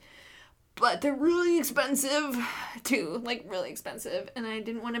made. But they're really expensive, too. Like, really expensive. And I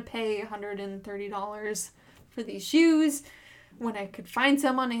didn't want to pay $130 for these shoes when I could find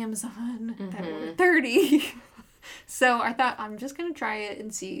some on Amazon that were $30. So I thought, I'm just going to try it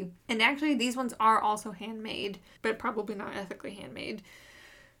and see. And actually, these ones are also handmade, but probably not ethically handmade.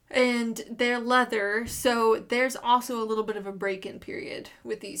 And they're leather, so there's also a little bit of a break-in period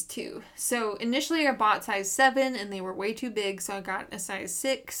with these too. So initially I bought size 7 and they were way too big, so I got a size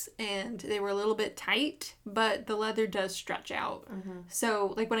 6 and they were a little bit tight, but the leather does stretch out.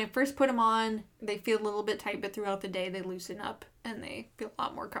 So like when I first put them on, they feel a little bit tight, but throughout the day they loosen up and they feel a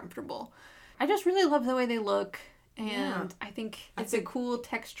lot more comfortable. I just really love the way they look. And I think it's a cool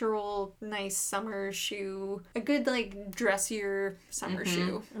textural, nice summer shoe. A good, like, dressier summer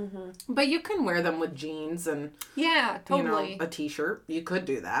shoe. But you can wear them with jeans and totally. You know, a t-shirt. You could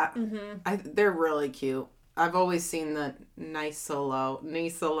do that. They're really cute. I've always seen the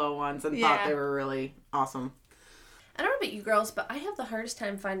Nisolo ones and thought they were really awesome. I don't know about you girls, but I have the hardest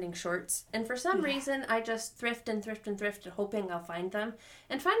time finding shorts. And for some reason, I just thrift, hoping I'll find them.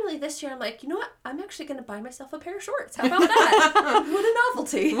 And finally this year, I'm like, you know what? I'm actually going to buy myself a pair of shorts. How about that? What a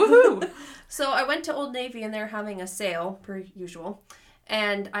novelty. Woohoo! So I went to Old Navy, and they're having a sale, per usual.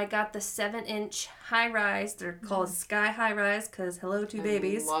 And I got the 7-inch high-rise. They're called Sky High-Rise because hello to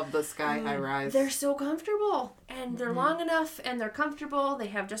babies. I love the Sky High-Rise. They're so comfortable. And they're long enough and they're comfortable. They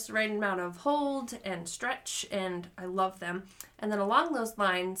have just the right amount of hold and stretch. And I love them. And then along those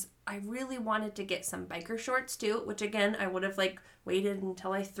lines, I really wanted to get some biker shorts too. Which again, I would have waited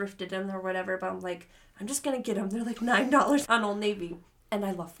until I thrifted them or whatever. But I'm like, I'm just going to get them. They're $9 on Old Navy. And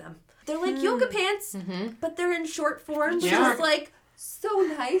I love them. They're like yoga pants. But they're in short form. Which is so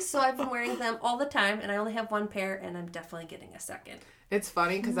nice. So I've been wearing them all the time, and I only have one pair, and I'm definitely getting a second. It's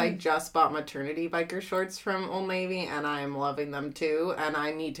funny because I just bought maternity biker shorts from Old Navy, and I am loving them too, and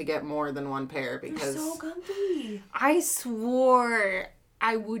I need to get more than one pair because... They're so comfy. I swore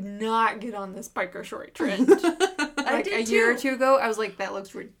I would not get on this biker short trend. A year or two ago, I was like, that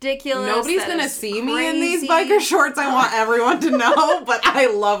looks ridiculous. Nobody's going to see me in these biker shorts. I want everyone to know, but I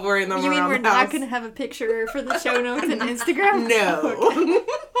love wearing them around the house. You mean we're not going to have a picture for the show notes and Instagram? No.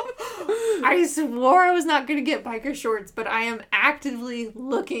 Okay. I swore I was not going to get biker shorts, but I am actively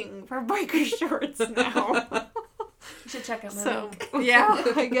looking for biker shorts now. You should check out my link. Yeah,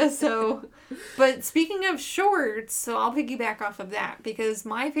 I guess so. But speaking of shorts, so I'll piggyback off of that because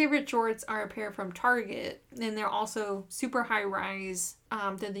my favorite shorts are a pair from Target, and they're also super high rise.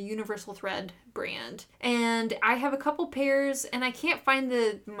 They're the Universal Thread brand. And I have a couple pairs, and I can't find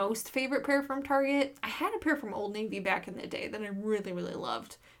the most favorite pair from Target. I had a pair from Old Navy back in the day that I really, really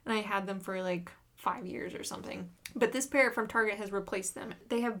loved. And I had them for 5 years or something. But this pair from Target has replaced them.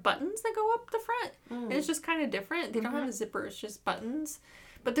 They have buttons that go up the front. And it's just kind of different. They don't have a zipper. It's just buttons.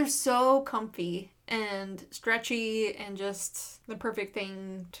 But they're so comfy and stretchy and just the perfect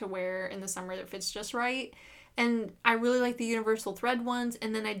thing to wear in the summer that fits just right. And I really like the Universal Thread ones.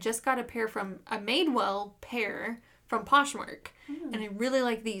 And then I just got a Madewell pair from Poshmark. And I really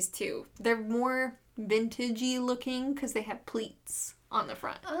like these too. They're more vintagey looking because they have pleats on the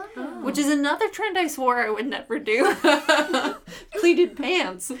front, which is another trend I swore I would never do. Pleated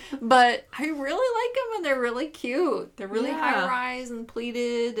pants, but I really like them and they're really cute. They're really high rise and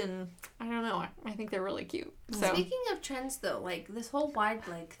pleated, and I don't know. I think they're really cute. So speaking of trends, though, this whole wide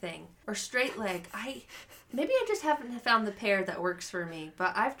leg thing or straight leg, maybe I just haven't found the pair that works for me.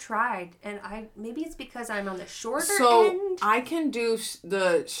 But I've tried, and maybe it's because I'm on the shorter end. So I can do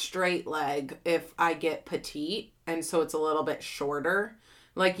the straight leg if I get petite, and so it's a little bit shorter.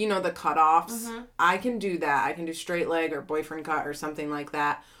 The cutoffs. I can do that. I can do straight leg or boyfriend cut or something like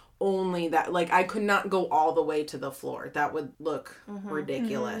that. Only that, I could not go all the way to the floor. That would look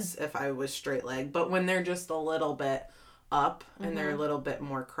ridiculous if I was straight leg. But when they're just a little bit up and they're a little bit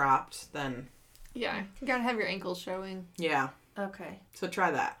more cropped, then... Yeah, you gotta have your ankles showing. Yeah. Okay. So try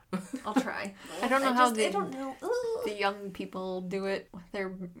that. I'll try. I don't know how the young people do it with their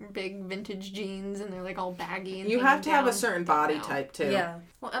big vintage jeans and they're all baggy. And you have to have a certain body type too. Yeah.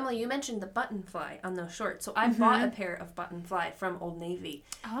 Well, Emily, you mentioned the button fly on those shorts. So I bought a pair of button fly from Old Navy.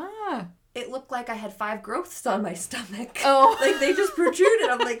 Ah. It looked like I had 5 growths on my stomach. Oh. They just protruded.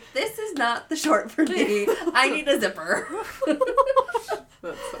 I'm like, this is not the short for me. I need a zipper.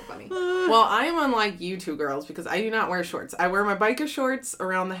 That's so funny. Well, I am unlike you two girls because I do not wear shorts. I wear my biker shorts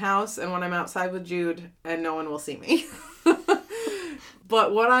around the house and when I'm outside with Jude and no one will see me.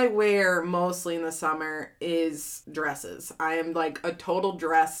 But what I wear mostly in the summer is dresses. I am a total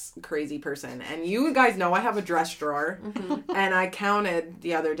dress crazy person. And you guys know I have a dress drawer. And I counted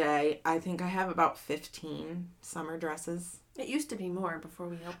the other day. I think I have about 15 summer dresses. It used to be more before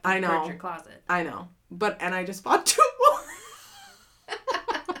we helped you purge your closet. I know. And I just bought 2 more.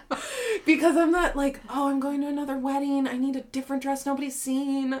 Because I'm not I'm going to another wedding. I need a different dress nobody's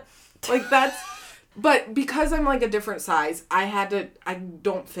seen. But because I'm a different size, I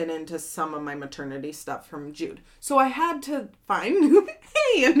don't fit into some of my maternity stuff from Jude. So I had to find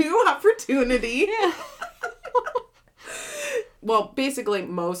a new opportunity. Yeah. Well, basically,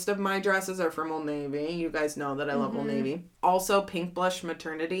 most of my dresses are from Old Navy. You guys know that I love Old Navy. Also, Pink Blush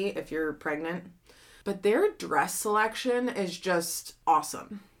Maternity, if you're pregnant. But their dress selection is just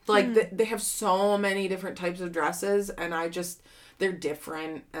awesome. They have so many different types of dresses, and they're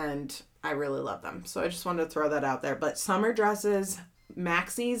different, and I really love them. So I just wanted to throw that out there. But summer dresses,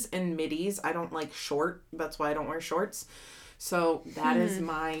 maxis and middies, I don't like short. That's why I don't wear shorts. So that is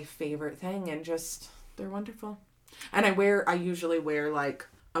my favorite thing, and they're wonderful. And I usually wear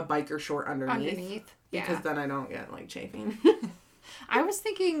a biker short underneath. Because then I don't get chafing. I was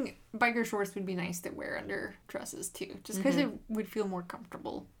thinking biker shorts would be nice to wear under dresses too, just because it would feel more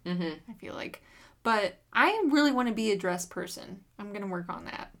comfortable. I feel like. But I really want to be a dress person. I'm going to work on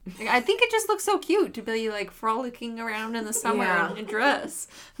that. I think it just looks so cute to be like frolicking around in the summer in a dress.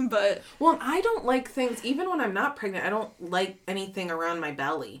 But well, I don't like things, even when I'm not pregnant, I don't like anything around my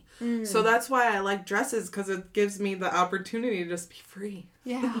belly. So that's why I like dresses, because it gives me the opportunity to just be free.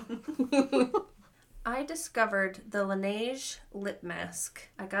 Yeah. I discovered the Laneige lip mask.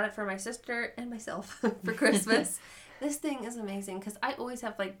 I got it for my sister and myself for Christmas. This thing is amazing because I always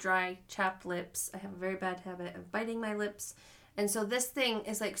have like dry, chapped lips. I have a very bad habit of biting my lips. And so this thing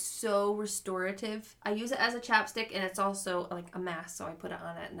is like so restorative. I use it as a chapstick, and it's also like a mask, so I put it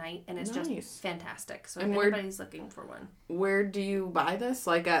on at night, and it's just fantastic. So if anybody's looking for one. Where do you buy this?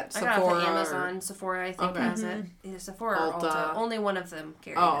 Like at Sephora? I got it at Amazon. Sephora, I think, has it. Either Sephora or Ulta. Only one of them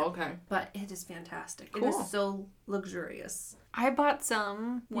carry it. Oh, okay. But it is fantastic. Cool. It is so luxurious. I bought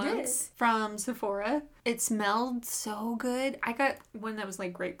some once from Sephora. It smelled so good. I got one that was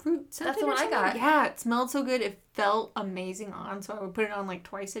like grapefruit scented. That's the one I got. Yeah, it smelled so good. It felt amazing on, so I would put it on like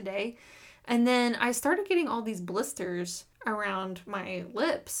twice a day. And then I started getting all these blisters around my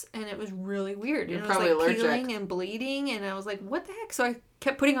lips, and it was really weird. You're and probably it was like allergic. peeling and bleeding, and I was like, what the heck? So I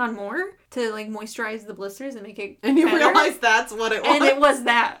kept putting on more to like moisturize the blisters and make it And you better. realized that's what it was. And it was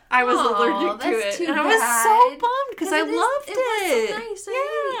that. I was allergic to that's it. too And I was bad. so bummed because I loved it. it. Was so nice,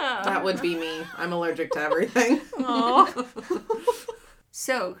 right? Yeah. That would be me. I'm allergic to everything. Aw.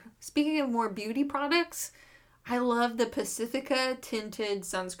 So, speaking of more beauty products, I love the Pacifica tinted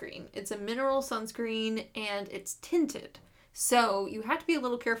sunscreen. It's a mineral sunscreen and it's tinted. So, you have to be a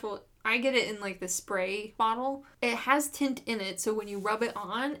little careful. I get it in like the spray bottle. It has tint in it, so when you rub it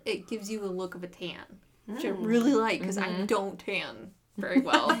on, it gives you a look of a tan, which I really like because I don't tan very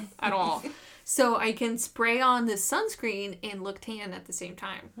well at all. So I can spray on this sunscreen and look tan at the same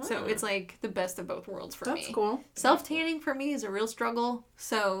time. So it's like the best of both worlds for me. That's cool. Self-tanning for me is a real struggle.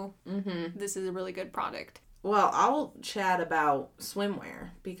 So this is a really good product. Well, I'll chat about swimwear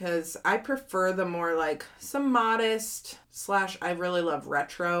because I prefer the more like some modest / I really love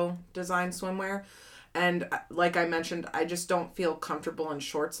retro design swimwear. And like I mentioned, I just don't feel comfortable in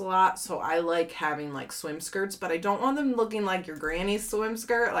shorts a lot. So I like having like swim skirts, but I don't want them looking like your granny's swim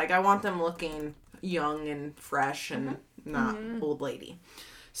skirt. Like I want them looking young and fresh and not old lady.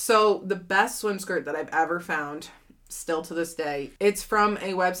 So the best swim skirt that I've ever found, still to this day, it's from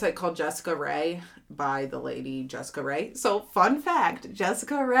a website called Jessica Rae by the lady Jessica Rae. So fun fact,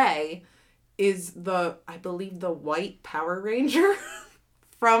 Jessica Rae is I believe the white Power Ranger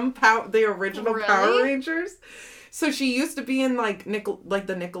from the original Power Rangers. So she used to be in like the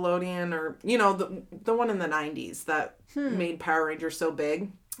Nickelodeon, or you know, the one in the 90s that made Power Rangers so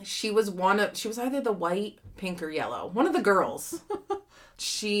big. She was either the white, pink, or yellow. One of the girls.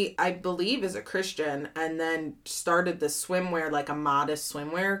 She, I believe, is a Christian, and then started this swimwear, like a modest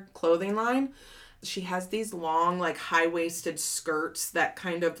swimwear clothing line. She has these long, like, high-waisted skirts that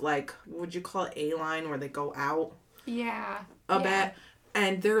kind of, like, would you call it A-line, where they go out? Yeah. A bit.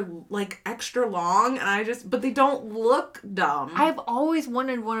 And they're, like, extra long, and but they don't look dumb. I've always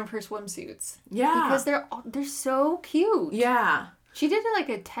wanted one of her swimsuits. Yeah. Because they're so cute. Yeah. She did like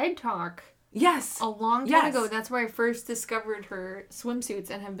a TED Talk. Yes. A long time ago. That's where I first discovered her swimsuits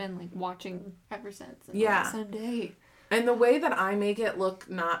and have been like watching ever since. And someday. And the way that I make it look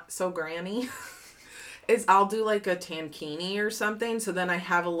not so granny is I'll do like a tankini or something, so then I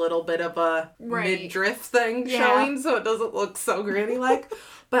have a little bit of a midriff thing showing, so it doesn't look so granny-like.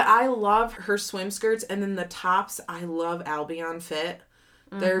 But I love her swim skirts, and then the tops, I love Albion Fit.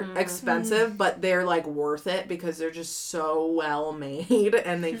 They're expensive, but they're like worth it because they're just so well made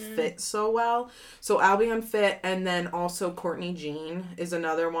and they fit so well. So Albion Fit, and then also Courtney Jean is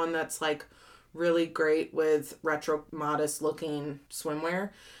another one that's like really great with retro modest looking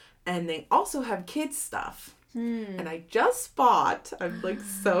swimwear. And they also have kids stuff. And I just bought, I'm like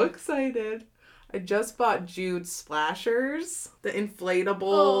so excited. I just bought Jude Splashers, the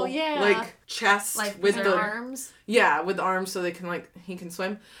inflatable, like chest like with the arms. Yeah, with the arms so he can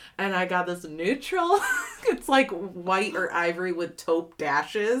swim. And I got this neutral. It's like white or ivory with taupe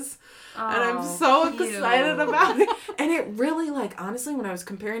dashes. And I'm so excited about it. And it really, like, honestly, when I was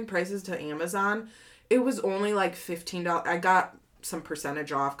comparing prices to Amazon, it was only like $15. I got some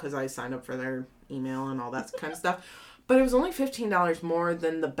percentage off because I signed up for their email and all that kind of stuff. But it was only $15 more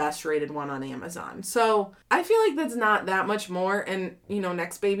than the best rated one on Amazon. So I feel like that's not that much more. And, you know,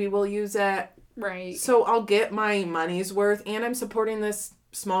 Next Baby will use it. Right. So I'll get my money's worth. And I'm supporting this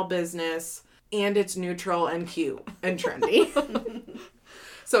small business. And it's neutral and cute and trendy.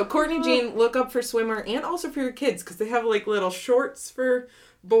 So Courtney Jean, look up for swimwear and also for your kids because they have like little shorts for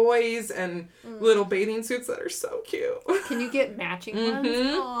boys and little bathing suits that are so cute. Can you get matching ones?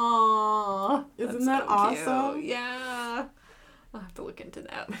 Aww. Isn't that awesome? Cute. Yeah. I'll have to look into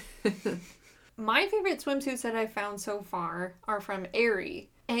that. My favorite swimsuits that I've found so far are from Aerie.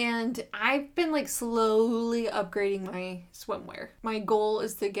 And I've been like slowly upgrading my swimwear. My goal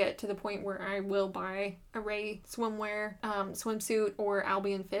is to get to the point where I will buy a Ray swimwear swimsuit or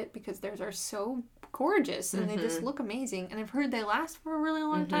Albion Fit because theirs are so gorgeous and they just look amazing. And I've heard they last for a really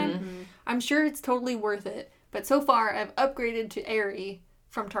long time. I'm sure it's totally worth it. But so far I've upgraded to Aerie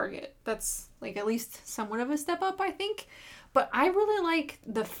from Target. That's like at least somewhat of a step up, I think. But I really like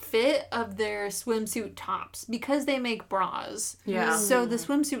the fit of their swimsuit tops because they make bras. Yeah. So the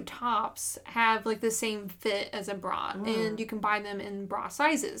swimsuit tops have like the same fit as a bra and you can buy them in bra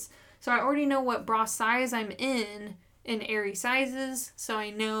sizes. So I already know what bra size I'm in Aerie sizes, so I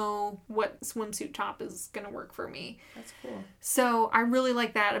know what swimsuit top is going to work for me. That's cool. So I really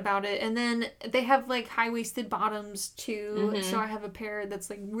like that about it. And then they have like high-waisted bottoms too. So I have a pair that's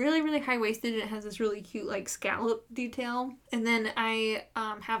like really, really high-waisted and it has this really cute like scallop detail. And then I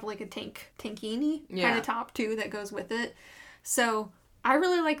have like a tankini kind of top too that goes with it. So I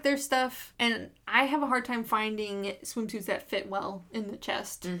really like their stuff, and I have a hard time finding swimsuits that fit well in the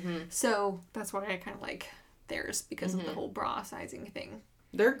chest. So that's why I kind of like theirs because of the whole bra sizing thing.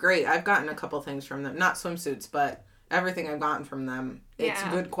 They're great. I've gotten a couple things from them. Not swimsuits, but everything I've gotten from them. It's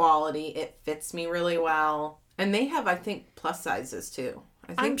good quality. It fits me really well. And they have, I think, plus sizes too.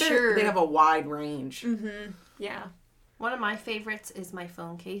 I think they have a wide range. Yeah. One of my favorites is my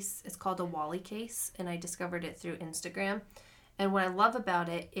phone case. It's called a Wally case, and I discovered it through Instagram. And what I love about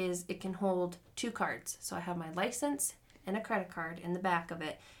it is it can hold 2 cards. So I have my license and a credit card in the back of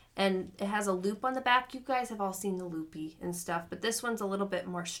it. And it has a loop on the back. You guys have all seen the loopy and stuff, but this one's a little bit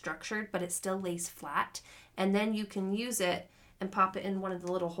more structured, but it still lays flat. And then you can use it and pop it in one of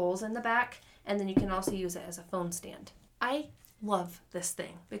the little holes in the back, and then you can also use it as a phone stand. I love this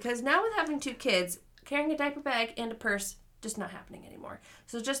thing because now with having 2 kids, carrying a diaper bag and a purse, just not happening anymore.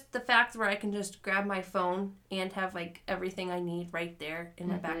 So just the fact where I can just grab my phone and have like everything I need right there in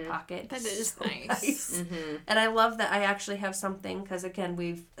my back pocket. That is so nice. And I love that I actually have something because again,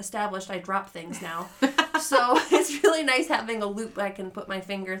 we've established I drop things now. So it's really nice having a loop I can put my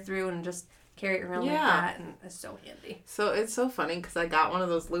finger through and just carry it around like that, and it's so handy. So it's so funny because I got one of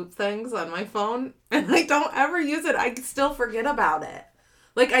those loop things on my phone and I don't ever use it. I still forget about it.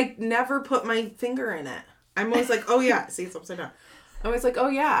 Like I never put my finger in it. I'm always like, oh yeah, see, it's upside down. I'm always like, oh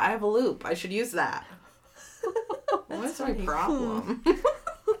yeah, I have a loop. I should use that. What's my problem?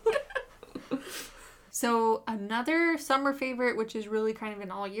 So another summer favorite, which is really kind of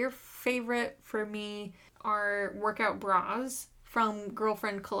an all-year favorite for me, are workout bras from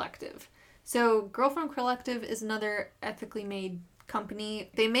Girlfriend Collective. So Girlfriend Collective is another ethically made company.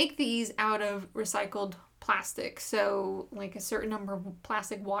 They make these out of recycled plastic. So like a certain number of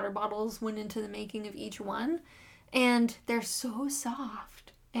plastic water bottles went into the making of each one. And they're so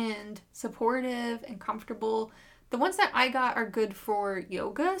soft and supportive and comfortable. The ones that I got are good for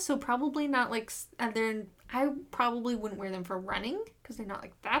yoga. So probably not like, I probably wouldn't wear them for running because they're not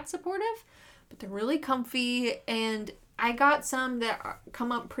like that supportive. But they're really comfy, and I got some that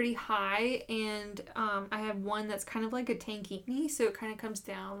come up pretty high, and I have one that's kind of like a tankini, so it kind of comes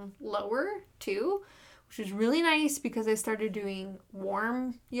down lower too, which is really nice because I started doing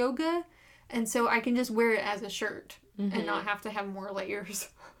warm yoga, and so I can just wear it as a shirt and not have to have more layers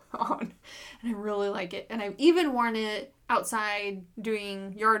on. And I really like it. And I've even worn it outside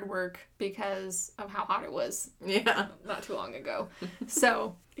doing yard work because of how hot it was. Yeah. Not too long ago.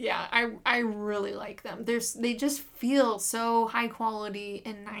 So yeah, I really like them. They just feel so high quality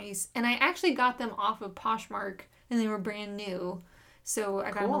and nice. And I actually got them off of Poshmark and they were brand new. So I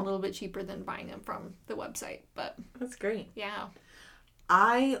got them a little bit cheaper than buying them from the website. But that's great. Yeah.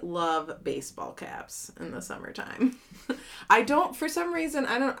 I love baseball caps in the summertime. I don't, for some reason,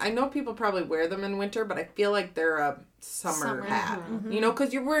 I know people probably wear them in winter, but I feel like they're a summer hat. Mm-hmm. You know,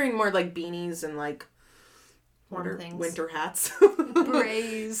 because you're wearing more like beanies and like winter hats.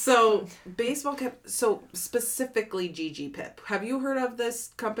 Berets. So, baseball cap, so specifically Gigi Pip. Have you heard of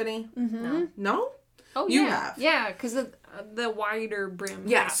this company? Mm-hmm. No? Oh, you yeah. have. Yeah, because of the wider brim.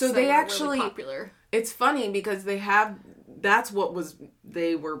 Yeah, so they actually, really popular. It's funny because that's what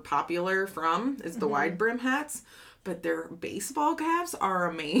they were popular from, is the wide brim hats. But their baseball caps are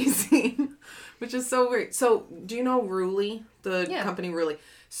amazing, which is so weird. So, do you know Ruli, the company Ruli?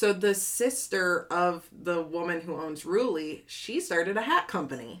 So, the sister of the woman who owns Ruli, she started a hat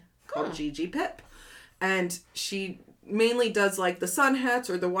company called Gigi Pip. And she mainly does like the sun hats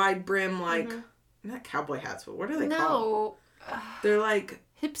or the wide brim, like, not cowboy hats, but what are they called? They're like...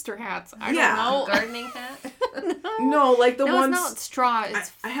 hipster hats. I don't know. Gardening hat? No, like the ones... it's not straw.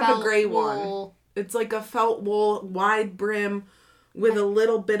 It's I have a gray wool. one. It's like a felt wool, wide brim with a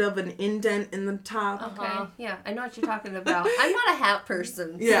little bit of an indent in the top. Okay. Yeah, I know what you're talking about. I'm not a hat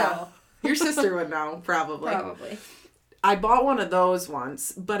person. Yeah. So. Your sister would know, probably. Probably. I bought one of those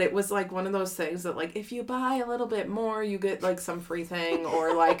once, but it was like one of those things that like if you buy a little bit more, you get like some free thing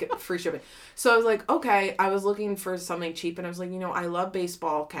or like free shipping. So I was like, okay, I was looking for something cheap and I was like, I love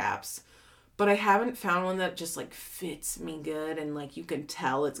baseball caps, but I haven't found one that just like fits me good and like you can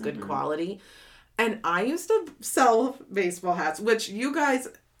tell it's good quality. And I used to sell baseball hats, which you guys,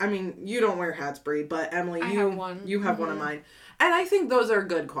 I mean, you don't wear hats, Brie, but Emily, you have one. You have one of mine. And I think those are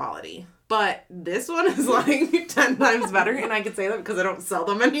good quality. But this one is like 10 times better, and I can say that because I don't sell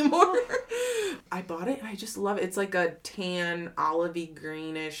them anymore. I bought it, and I just love it. It's like a tan, olivey,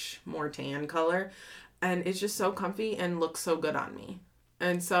 greenish, more tan color. And it's just so comfy and looks so good on me.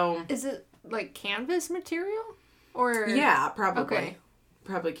 And so... Is it like canvas material? Or... Yeah, probably. Okay.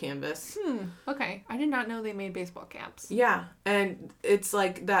 Probably canvas. Okay. I did not know they made baseball caps. Yeah. And it's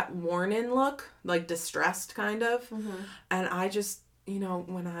like that worn-in look, like distressed kind of. And I just,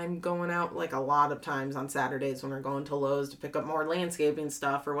 when I'm going out, like a lot of times on Saturdays when we're going to Lowe's to pick up more landscaping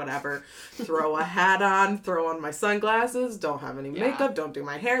stuff or whatever, throw a hat on, throw on my sunglasses, don't have any makeup, don't do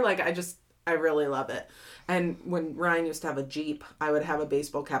my hair. Like, I really love it. And when Ryan used to have a Jeep, I would have a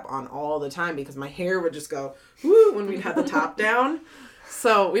baseball cap on all the time because my hair would just go, woo, when we'd have the top down.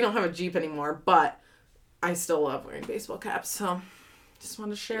 So we don't have a Jeep anymore, but I still love wearing baseball caps. So just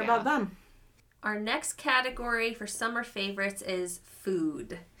wanted to share about them. Our next category for summer favorites is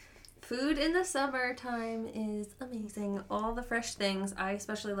food. Food in the summertime is amazing. All the fresh things. I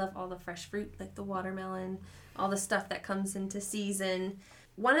especially love all the fresh fruit, like the watermelon, all the stuff that comes into season.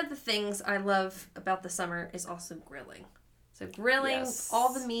 One of the things I love about the summer is also grilling. So grilling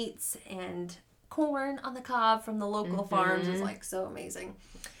all the meats and corn on the cob from the local farms is like so amazing.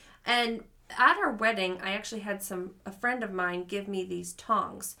 And at our wedding, I actually had a friend of mine give me these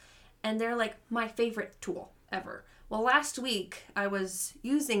tongs, and they're like my favorite tool ever. Well, last week I was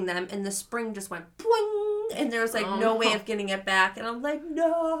using them and the spring just went boing, and there was like no way of getting it back. And I'm like,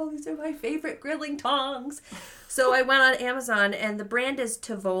 no, these are my favorite grilling tongs. So I went on Amazon, and the brand is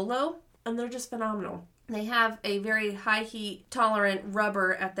Tovolo, and they're just phenomenal. They have a very high heat tolerant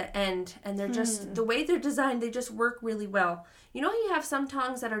rubber at the end, and they're just, the way they're designed, they just work really well. You know, you have some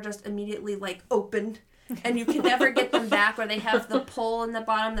tongs that are just immediately like open and you can never get them back, or they have the pull in the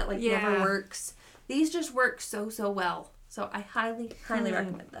bottom that like never works. These just work so well. So I highly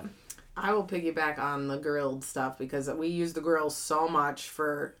recommend them. I will piggyback on the grilled stuff because we use the grill so much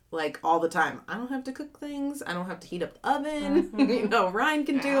for like all the time. I don't have to cook things. I don't have to heat up the oven. Ryan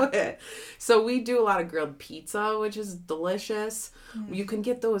can do it. So we do a lot of grilled pizza, which is delicious. You can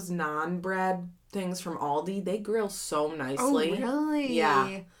get those non-bread things from Aldi. They grill so nicely. Oh, really?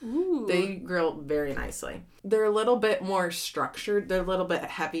 Yeah. Ooh. They grill very nicely. They're a little bit more structured. They're a little bit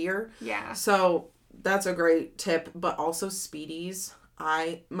heavier. Yeah. So that's a great tip. But also Speedies.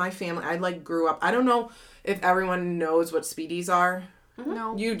 My family, I like grew up. I don't know if everyone knows what Speedies are.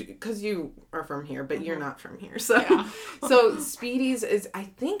 No. Because you are from here, but you're not from here. So, so Speedies is, I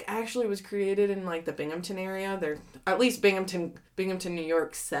think, actually was created in like the Binghamton area. They're at least Binghamton, New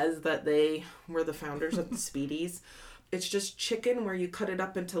York says that they were the founders of the Speedies. It's just chicken where you cut it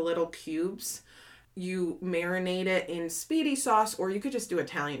up into little cubes. You marinate it in Speedy sauce, or you could just do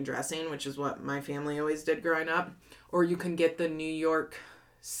Italian dressing, which is what my family always did growing up. Or you can get the New York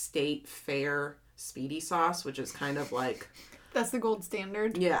State Fair Speedy sauce, which is kind of like... That's the gold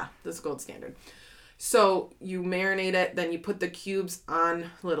standard. Yeah, that's gold standard. So you marinate it, then you put the cubes on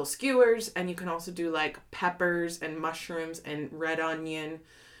little skewers, and you can also do like peppers and mushrooms and red onion,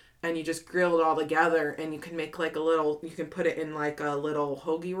 and you just grill it all together, and you can make like you can put it in like a little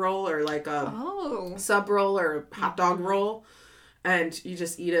hoagie roll or like a sub roll or a hot dog roll, and you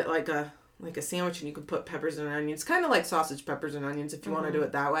just eat it like a sandwich, and you can put peppers and onions, kind of like sausage, peppers and onions if you want to do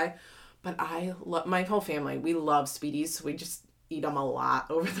it that way. But I love, my whole family, we love Speedies. We just eat them a lot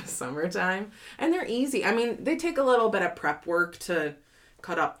over the summertime. And they're easy. I mean, they take a little bit of prep work to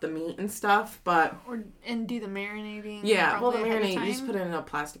cut up the meat and stuff, but... And do the marinating. Yeah, well, the marinade, you just put it in a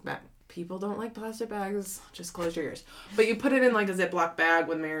plastic bag. People don't like plastic bags. Just close your ears. But you put it in like a Ziploc bag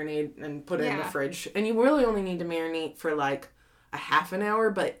with marinade and put it in the fridge. And you really only need to marinate for like a half an hour,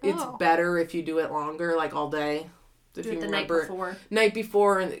 but it's better if you do it longer, like all day. If do it you the remember, night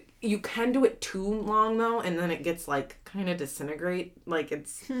before, and you can do it too long though, and then it gets like kind of disintegrate. Like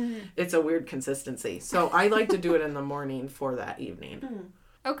it's a weird consistency. So I like to do it in the morning for that evening.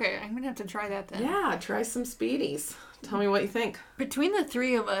 Okay, I'm gonna have to try that then. Yeah, try some Speedies. Tell me what you think. Between the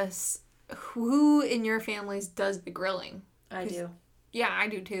three of us, who in your families does the grilling? I do. Yeah, I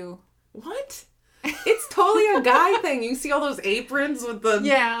do too. What? It's totally a guy thing. You see all those aprons with the...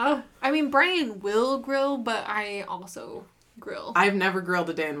 Yeah. I mean, Brian will grill, but I also grill. I've never grilled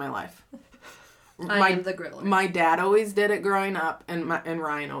a day in my life. I am the griller. My dad always did it growing up, and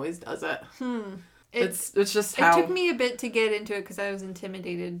Ryan always does it. It's just how... It took me a bit to get into it because I was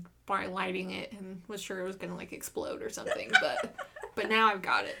intimidated by lighting it and was sure it was going to, like, explode or something. But now I've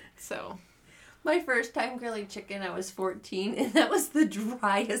got it, so... My first time grilling chicken, I was 14, and that was the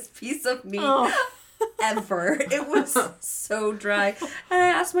driest piece of meat ever. It was so dry. And I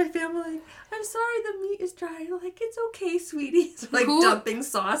asked my family, like, I'm sorry the meat is dry. I'm like, it's okay, sweetie. So, like, dumping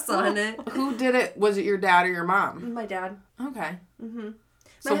sauce on it. Who did it? Was it your dad or your mom? My dad. Okay. Mm-hmm.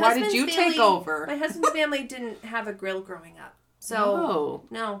 So why did you take over? My husband's family didn't have a grill growing up. So,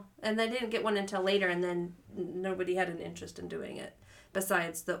 no. And they didn't get one until later, and then nobody had an interest in doing it.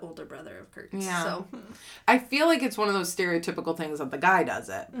 Besides the older brother of Kurt's. Yeah. So. I feel like it's one of those stereotypical things that the guy does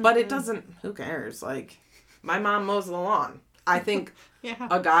it. But it doesn't... Who cares? Like, my mom mows the lawn. I think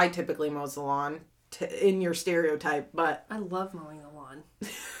a guy typically mows the lawn in your stereotype, but... I love mowing the lawn.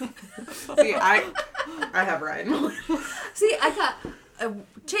 See, I have Ryan mowing. See, I got a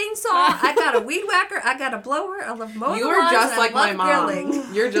chainsaw, I got a weed whacker, I got a blower, I love mowing You the are lawns, just like my mom.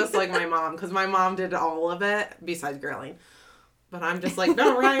 Grilling. You're just like my mom, because my mom did all of it, besides grilling. But I'm just like,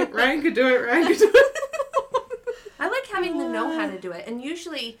 no, Ryan could do it. Ryan could do it. I like having to know how to do it. And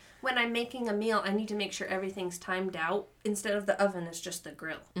usually when I'm making a meal, I need to make sure everything's timed out. Instead of the oven, it's just the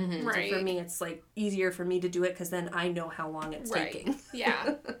grill. Mm-hmm. Right. So for me, it's like easier for me to do it because then I know how long it's taking.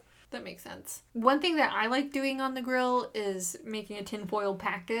 Yeah. That makes sense. One thing that I like doing on the grill is making a tinfoil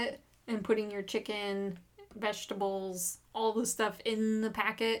packet and putting your chicken, vegetables, all the stuff in the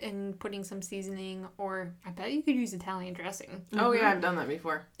packet and putting some seasoning, or I bet you could use Italian dressing. Oh yeah, I've done that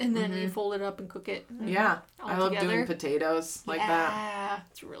before. And then you fold it up and cook it. Yeah, I love doing potatoes like that. Yeah,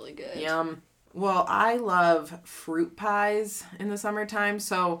 it's really good. Yum. Well, I love fruit pies in the summertime,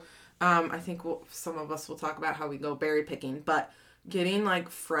 so I think some of us will talk about how we go berry picking, but getting like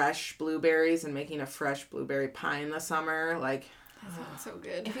fresh blueberries and making a fresh blueberry pie in the summer, like... That sounds so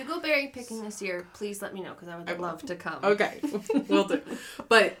good. If you go berry picking this year, please let me know because I would love to come. Okay, will do.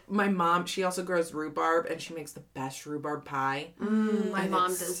 But my mom, she also grows rhubarb and she makes the best rhubarb pie. My mom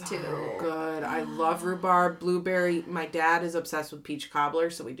does too. Good. I love rhubarb, blueberry. My dad is obsessed with peach cobbler,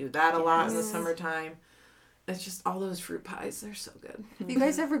 so we do that a lot in the summertime. It's just all those fruit pies. They're so good. Have you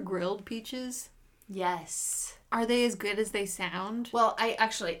guys ever grilled peaches? Yes. Are they as good as they sound? Well, I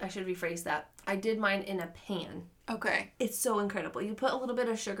should rephrase that. I did mine in a pan. Okay. It's so incredible. You put a little bit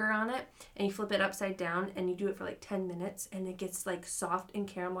of sugar on it and you flip it upside down and you do it for like 10 minutes and it gets like soft and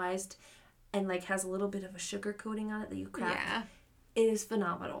caramelized and like has a little bit of a sugar coating on it that you crack. Yeah. It is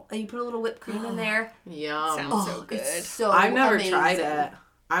phenomenal. And you put a little whipped cream in there. Yum. Sounds so good. It's so I've never amazing. tried it.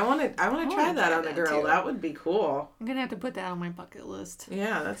 I want to try that on the grill. Too. That would be cool. I'm going to have to put that on my bucket list.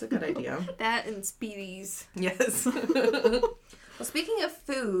 Yeah, that's a good idea. That and Speedies. Yes. Well, speaking of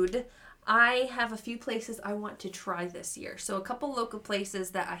food, I have a few places I want to try this year. So a couple local places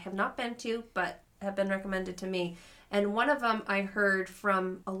that I have not been to, but have been recommended to me. And one of them I heard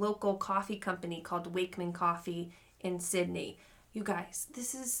from a local coffee company called Wakeman Coffee in Sydney. You guys,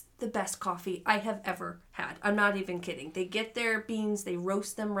 this is the best coffee I have ever had. I'm not even kidding. They get their beans, they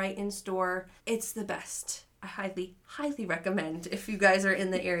roast them right in store. It's the best. I highly, highly recommend if you guys are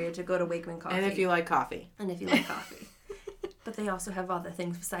in the area to go to Wakeman Coffee. And if you like coffee. But they also have other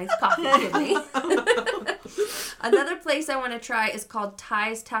things besides coffee, Kidney. Another place I want to try is called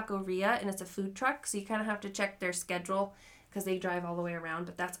Ty's Taqueria, and it's a food truck, so you kind of have to check their schedule because they drive all the way around,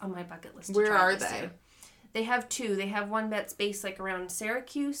 but that's on my bucket list to Where try are this they? year. They have two. They have one that's based like around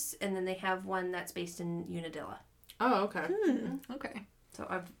Syracuse, and then they have one that's based in Unadilla. Oh, okay. Okay. So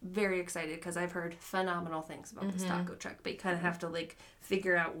I'm very excited because I've heard phenomenal things about this taco truck, but you kind of have to like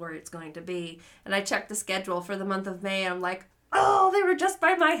figure out where it's going to be. And I checked the schedule for the month of May, and I'm like, oh, they were just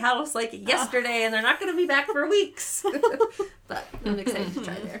by my house like yesterday, and they're not going to be back for weeks. But I'm excited to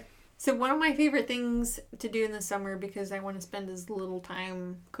try there. So one of my favorite things to do in the summer, because I want to spend as little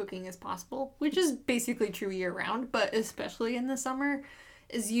time cooking as possible, which is basically true year round, but especially in the summer,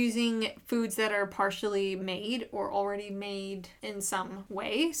 is using foods that are partially made or already made in some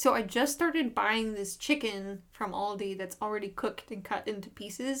way. So I just started buying this chicken from Aldi that's already cooked and cut into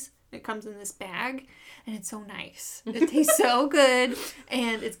pieces It comes in this bag, and it's so nice. It tastes so good,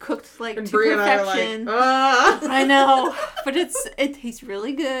 and it's cooked like to perfection. I know, but it tastes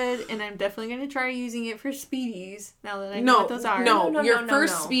really good, and I'm definitely gonna try using it for Speedies now that I know what those are. No, your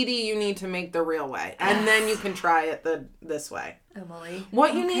first Speedy you need to make the real way, and then you can try it this way. Emily.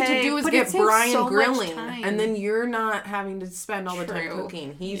 What you need to do is get Brian grilling, and then you're not having to spend all the time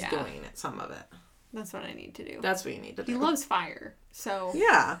cooking. He's doing some of it. That's what I need to do. That's what you need to do. He loves fire, so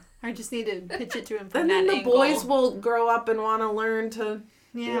yeah. I just need to pitch it to him from and that then the angle. boys will grow up and want to learn to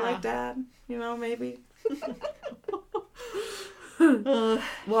be like Dad. You know, maybe.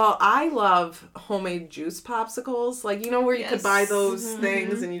 Well, I love homemade juice popsicles. Like, you know where you could buy those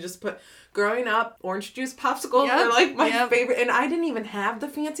things and you just put... Growing up, orange juice popsicles were like my favorite. And I didn't even have the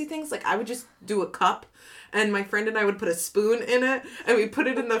fancy things. Like, I would just do a cup. And my friend and I would put a spoon in it. And we'd put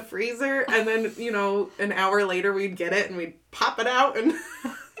it in the freezer. And then, you know, an hour later we'd get it and we'd pop it out and...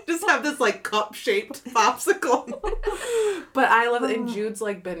 just have this like cup-shaped popsicle. But I love it. And Jude's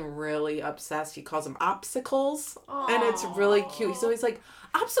like been really obsessed. He calls them opsicles. Aww. And it's really cute. So he's like,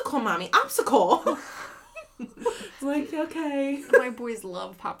 "Opsicle, mommy, opsicle." It's like, okay. My boys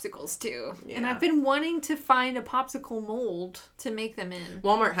love popsicles too. Yeah. And I've been wanting to find a popsicle mold to make them in.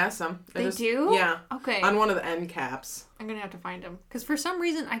 Walmart has some. They do? Yeah. Okay. On one of the end caps. I'm going to have to find them. Because for some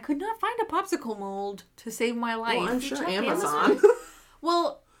reason, I could not find a popsicle mold to save my life. Well, I'm sure Amazon.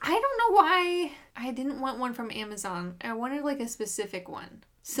 Well, I don't know why I didn't want one from Amazon. I wanted like a specific one.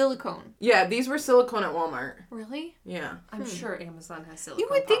 Silicone. Yeah, these were silicone at Walmart. Really? Yeah. I'm sure Amazon has silicone. You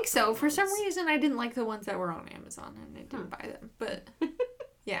would think so. For some reason, I didn't like the ones that were on Amazon and I didn't buy them. But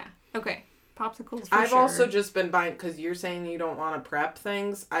yeah. Okay. Popsicles for I've also just been buying, because you're saying you don't want to prep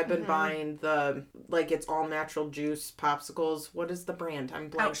things. I've been buying it's all natural juice popsicles. What is the brand?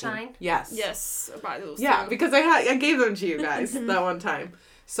 I'm blanking. Outshine? Yes. Yes. I buy those Yeah, too. because I gave them to you guys that one time.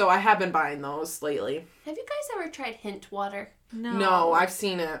 So I have been buying those lately. Have you guys ever tried Hint water? No, I've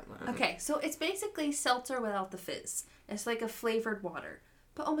seen it. Okay, so it's basically seltzer without the fizz. It's like a flavored water.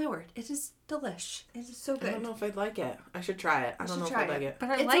 But oh my word, it is delish. It is so good. I don't know if I'd like it. I should try it. I don't know if I'd like it.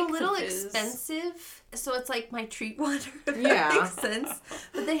 But I it's like a little expensive, so it's like my treat water. If that makes sense.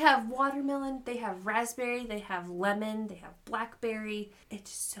 But they have watermelon, they have raspberry, they have lemon, they have blackberry.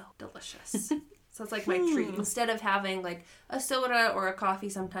 It's so delicious. So it's like my treat. Instead of having like a soda or a coffee,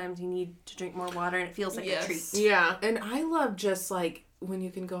 sometimes you need to drink more water and it feels like a treat. Yeah. And I love just like when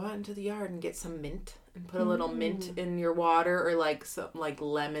you can go out into the yard and get some mint and put a little mint in your water, or like some like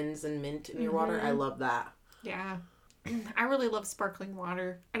lemons and mint in your water. I love that. Yeah. I really love sparkling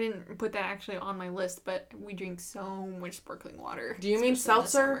water. I didn't put that actually on my list, but we drink so much sparkling water. Do you mean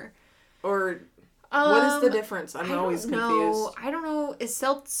seltzer? Or what is the difference? I'm always confused. I don't know. Is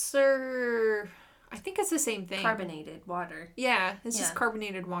seltzer... I think it's the same thing. Carbonated water. Yeah, it's just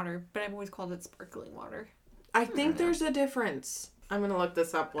carbonated water, but I've always called it sparkling water. I think there's a difference. I'm going to look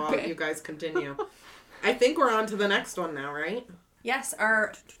this up while you guys continue. I think we're on to the next one now, right? Yes,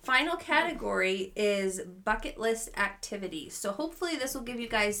 our final category is bucket list activities. So hopefully this will give you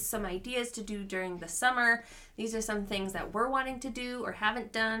guys some ideas to do during the summer. These are some things that we're wanting to do or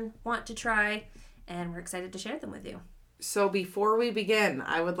haven't done, want to try, and we're excited to share them with you. So before we begin,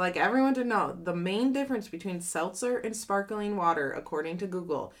 I would like everyone to know the main difference between seltzer and sparkling water, according to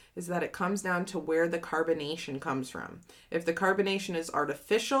Google, is that it comes down to where the carbonation comes from. If the carbonation is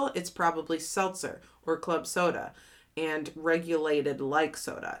artificial, it's probably seltzer or club soda and regulated like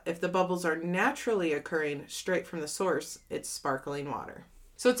soda. If the bubbles are naturally occurring straight from the source, it's sparkling water.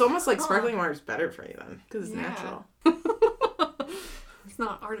 So it's almost like sparkling water is better for you then, because it's natural. It's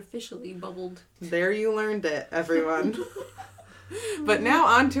not artificially bubbled. There you learned it, everyone. But now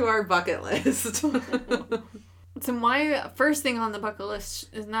on to our bucket list. So my first thing on the bucket list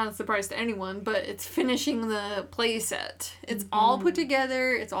is not a surprise to anyone, but it's finishing the play set. It's all put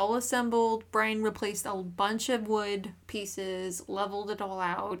together. It's all assembled. Brian replaced a bunch of wood pieces, leveled it all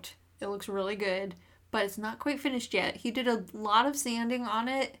out. It looks really good, but it's not quite finished yet. He did a lot of sanding on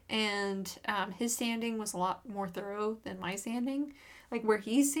it, and his sanding was a lot more thorough than my sanding. Like where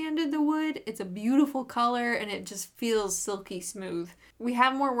he sanded the wood, it's a beautiful color and it just feels silky smooth. We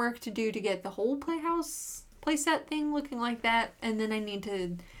have more work to do to get the whole playset thing looking like that, and then I need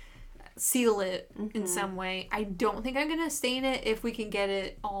to seal it in some way. I don't think I'm going to stain it if we can get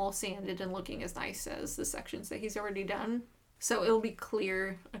it all sanded and looking as nice as the sections that he's already done. So it'll be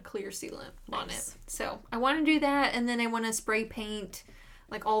clear, a clear sealant on it. So I want to do that, and then I want to spray paint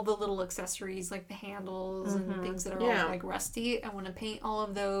like all the little accessories, like the handles and things that are all like rusty. I want to paint all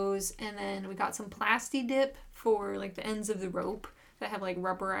of those. And then we got some Plasti Dip for like the ends of the rope that have like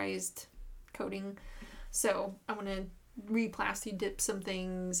rubberized coating. So I want to re-plasti dip some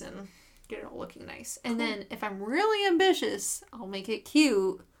things and get it all looking nice. And then if I'm really ambitious, I'll make it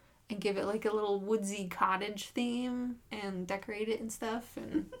cute and give it like a little woodsy cottage theme and decorate it and stuff.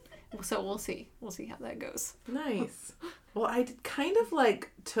 And so we'll see. We'll see how that goes. Nice. Well, I kind of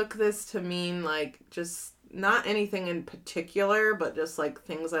like took this to mean like just not anything in particular, but just like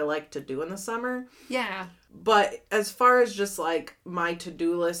things I like to do in the summer. Yeah. But as far as just like my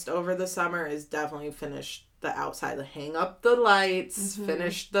to-do list over the summer is definitely finish the outside, hang up the lights,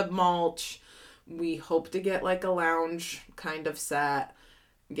 finish the mulch. We hope to get like a lounge kind of set,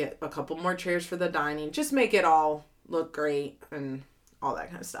 get a couple more chairs for the dining, just make it all look great and all that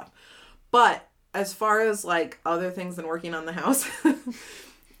kind of stuff. But as far as like other things than working on the house,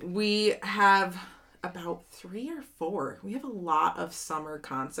 we have about 3 or 4. We have a lot of summer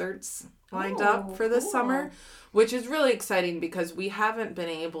concerts lined up for this summer, which is really exciting because we haven't been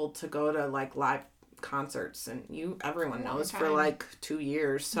able to go to like live concerts, and everyone knows, for like 2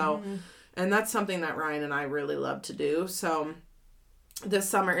 years. So, and that's something that Ryan and I really love to do. So this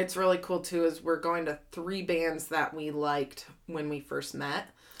summer, it's really cool too, is we're going to 3 bands that we liked when we first met.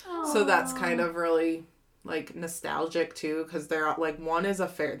 Aww. So that's kind of really like nostalgic too, because they're like, one is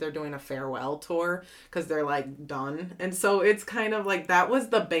they're doing a farewell tour because they're like done, and so it's kind of like that was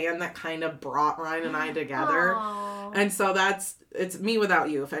the band that kind of brought Ryan and I together. Aww. And so it's Me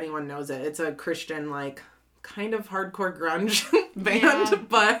Without You, if anyone knows it. It's a Christian like kind of hardcore grunge band,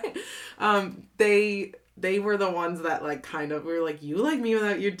 but they were the ones that like kind of, we were like, you like Me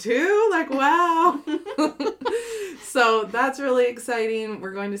Without You too? Like, wow. So that's really exciting.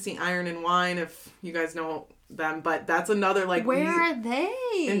 We're going to see Iron and Wine, if you guys know them, but that's another like... Where are they?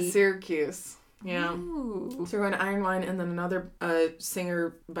 In Syracuse. Yeah. Ooh. So we're going to Iron and Wine, and then another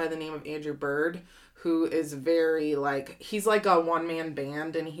singer by the name of Andrew Bird, who is very like, he's like a one-man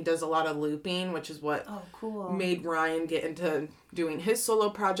band, and he does a lot of looping, which is what made Ryan get into doing his solo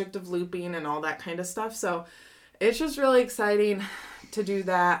project of looping and all that kind of stuff. So it's just really exciting to do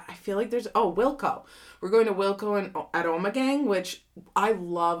that. I feel like there's Wilco. We're going to Wilco at Omegang, which I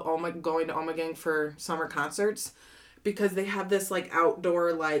love going to Omegang for summer concerts because they have this like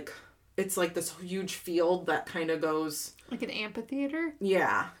outdoor, like, it's like this huge field that kind of goes... Like an amphitheater?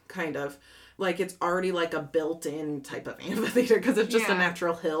 Yeah, kind of. Like it's already like a built-in type of amphitheater because it's just a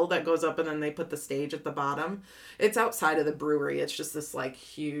natural hill that goes up and then they put the stage at the bottom. It's outside of the brewery. It's just this like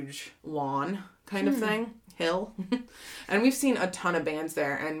huge lawn kind of thing. Hill. And we've seen a ton of bands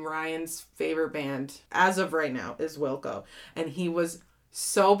there, and Ryan's favorite band as of right now is Wilco, and he was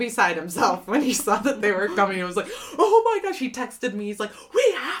so beside himself when he saw that they were coming. He was like, oh my gosh, he texted me, he's like,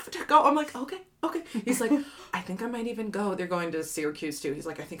 we have to go. I'm like, okay. He's like, I think I might even go. They're going to Syracuse too. He's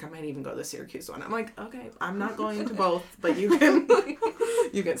like, I think I might even go to the Syracuse one. I'm like, okay, I'm not going to both, but you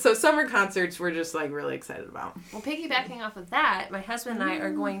can. So summer concerts we're just like really excited about. Well, piggybacking off of that, my husband and I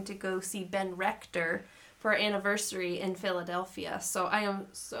are going to go see Ben Rector for our anniversary in Philadelphia. So I am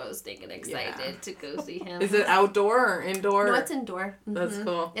so stinking excited to go see him. Is it outdoor or indoor? No, it's indoor. Mm-hmm. That's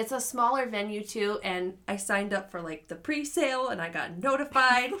cool. It's a smaller venue too, and I signed up for like the pre-sale, and I got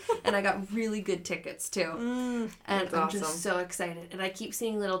notified, and I got really good tickets too. And I'm just so excited. And I keep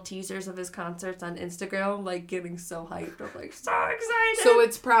seeing little teasers of his concerts on Instagram, like getting so hyped. I'm like so excited. So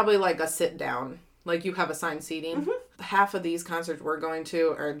it's probably like a sit down. Like, you have assigned seating. Mm-hmm. Half of these concerts we're going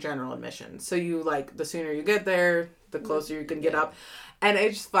to are general admission. So you, like, the sooner you get there, the closer you can get up. And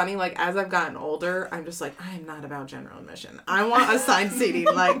it's funny, like, as I've gotten older, I'm just like, I am not about general admission. I want assigned seating,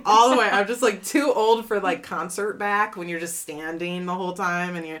 like, all the way. I'm just, like, too old for, like, concert back when you're just standing the whole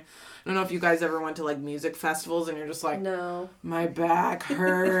time. And I don't know if you guys ever went to, like, music festivals and you're just like, no, my back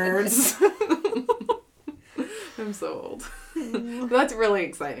hurts. I'm so old. That's really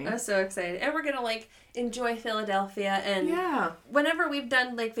exciting. I'm so excited. And we're going to, like, enjoy Philadelphia. And whenever we've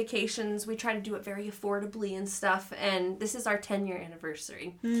done, like, vacations, we try to do it very affordably and stuff. And this is our 10-year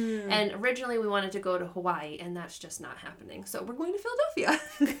anniversary. And originally we wanted to go to Hawaii, and that's just not happening. So we're going to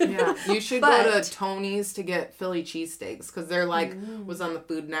Philadelphia. You should go to Tony's to get Philly cheesesteaks, because they're, like, was on the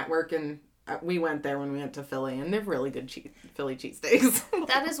Food Network, and we went there when we went to Philly, and they're really good Philly cheesesteaks.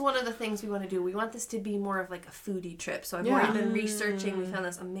 That is one of the things we want to do. We want this to be more of like a foodie trip. So I've already been researching. We found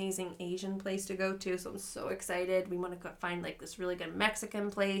this amazing Asian place to go to, so I'm so excited. We want to find like this really good Mexican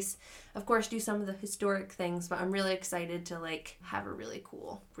place. Of course, do some of the historic things, but I'm really excited to like have a really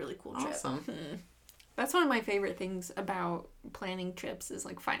cool trip. Awesome. That's one of my favorite things about planning trips is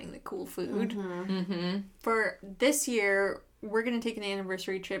like finding the cool food. For this year, we're going to take an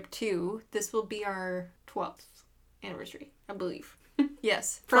anniversary trip too. This will be our 12th anniversary, I believe.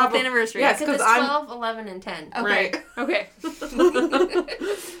 Yes. 12th anniversary. Yes, because it's 12, 11, and 10. Okay. Right. Okay.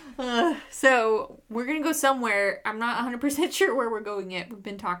 So We're going to go somewhere. I'm not 100% sure where we're going yet. We've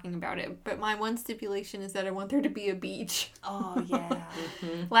been talking about it. But my one stipulation is that I want there to be a beach. Oh, yeah.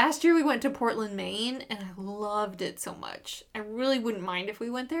 Last year we went to Portland, Maine, and I loved it so much. I really wouldn't mind if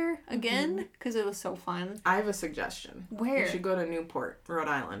we went there again because it was so fun. I have a suggestion. Where? You should go to Newport, Rhode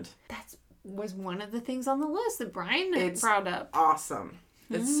Island. That was one of the things on the list that Brian brought up. Awesome.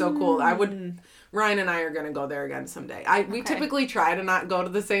 It's so cool. Ryan and I are going to go there again someday. We typically try to not go to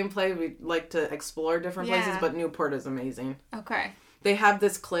the same place. We like to explore different places, but Newport is amazing. Okay. They have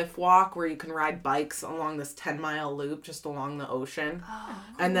this cliff walk where you can ride bikes along this 10-mile loop just along the ocean. Oh,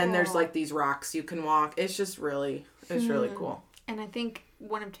 cool. And then there's like these rocks you can walk. It's just really, really cool. And I think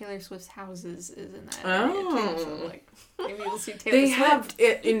one of Taylor Swift's houses is in that area too. So like maybe we'll see Taylor Swift.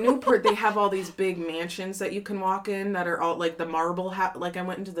 In Newport, they have all these big mansions that you can walk in that are all like the marble. Like I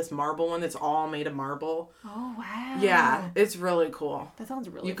went into this marble one that's all made of marble. Oh wow! Yeah, it's really cool. That sounds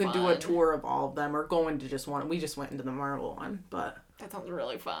really. You can do a tour of all of them, or go into just one. We just went into the marble one, but that sounds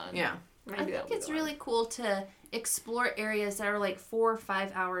really fun. Yeah, maybe I think it's really cool to explore areas that are like 4 or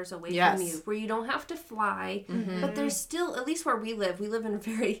 5 hours away from you, where you don't have to fly, but there's still, at least where we live in a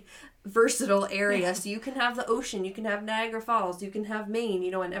very versatile area, so you can have the ocean, you can have Niagara Falls, you can have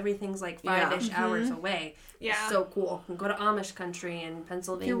Maine, and everything's like 5-ish hours away. Yeah. It's so cool. You can go to Amish country in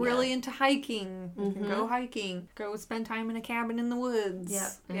Pennsylvania. If you're really into hiking, you can go hiking. Go spend time in a cabin in the woods.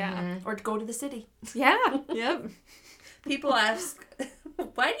 Yep. Yeah. Or go to the city. Yeah. Yep. People ask,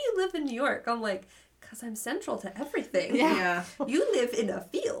 why do you live in New York? I'm like, because I'm central to everything. Yeah. You live in a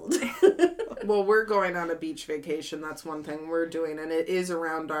field. Well, we're going on a beach vacation. That's one thing we're doing. And it is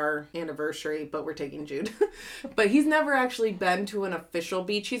around our anniversary, but we're taking Jude. But he's never actually been to an official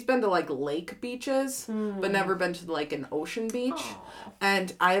beach. He's been to like lake beaches, but never been to like an ocean beach. Aww.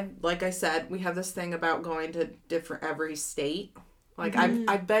 And like I said, we have this thing about going to every state. Like,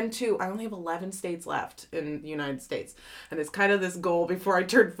 I've been to, I only have 11 states left in the United States. And it's kind of this goal before I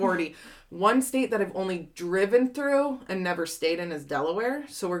turn 40. One state that I've only driven through and never stayed in is Delaware.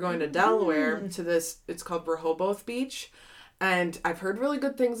 So we're going to Delaware to this, it's called Rehoboth Beach. And I've heard really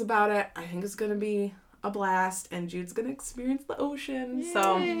good things about it. I think it's going to be a blast. And Jude's going to experience the ocean. Yay.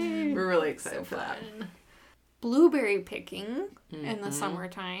 So we're really excited for that. Blueberry picking in the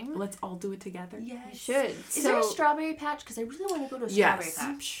summertime. Let's all do it together. Yes. We should. Is there a strawberry patch? Because I really want to go to a strawberry patch.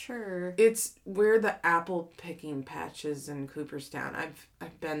 I'm sure. It's where the apple picking patch is in Cooperstown.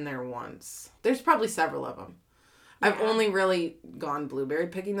 I've been there once. There's probably several of them. Yeah. I've only really gone blueberry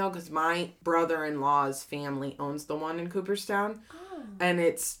picking though because my brother-in-law's family owns the one in Cooperstown. Oh. And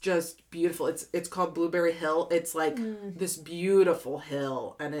it's just beautiful. It's called Blueberry Hill. It's like this beautiful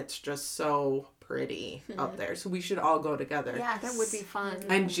hill and it's just so pretty up there, so we should all go together. Yeah, that would be fun.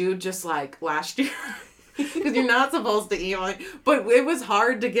 And Jude just like last year, because you're not supposed to eat, but it was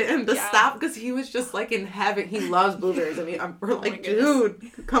hard to get him to stop because he was just like in heaven. He loves blueberries. I mean, we're like,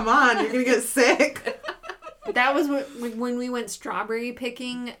 Jude, come on, you're gonna get sick. That was when we went strawberry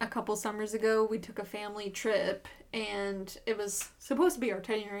picking a couple summers ago. We took a family trip, and it was supposed to be our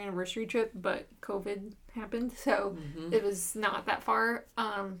 10-year anniversary trip, but COVID happened, so it was not that far.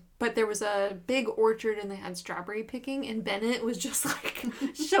 But there was a big orchard, and they had strawberry picking, and Bennett was just like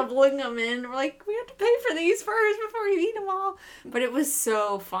shoveling them in. We're like, we have to pay for these first before you eat them all. But it was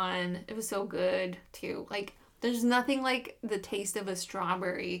so fun. It was so good too. Like, there's nothing like the taste of a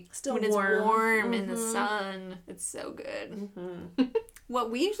strawberry when it's warm in the sun. It's so good.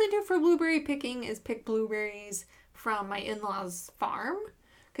 What we usually do for blueberry picking is pick blueberries from my in-laws' farm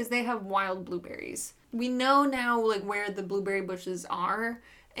because they have wild blueberries. We know now like where the blueberry bushes are,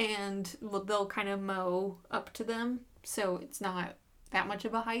 and they'll kind of mow up to them, so it's not that much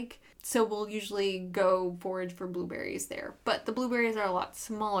of a hike. So we'll usually go forage for blueberries there. But the blueberries are a lot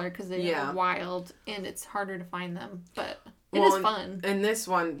smaller because they're wild and it's harder to find them. But it is fun. And this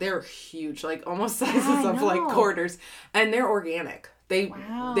one, they're huge, like almost sizes of like quarters. And they're organic.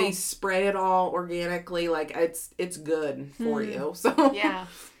 They spray it all organically. Like it's good for you. So yeah.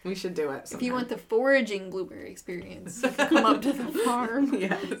 We should do it sometime. If you want the foraging blueberry experience, you can come up to the farm.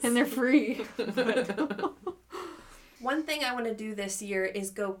 Yes. And they're free. One thing I want to do this year is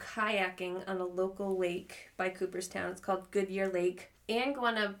go kayaking on a local lake by Cooperstown. It's called Goodyear Lake. And go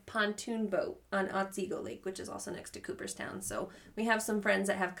on a pontoon boat on Otsego Lake, which is also next to Cooperstown. So we have some friends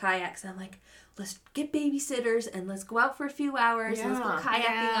that have kayaks. And I'm like, let's get babysitters and let's go out for a few hours. And let's go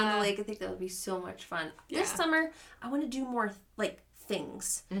kayaking on the lake. I think that would be so much fun. Yeah. This summer, I want to do more like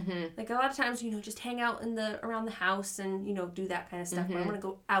things. Like a lot of times, just hang out around the house and, do that kind of stuff. But I want to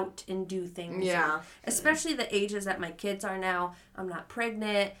go out and do things. Yeah. And especially the ages that my kids are now. I'm not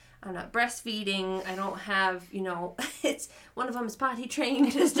pregnant. I'm not breastfeeding. I don't have, it's one of them is potty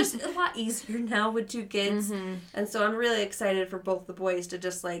trained. It's just a lot easier now with 2 kids. Mm-hmm. And so I'm really excited for both the boys to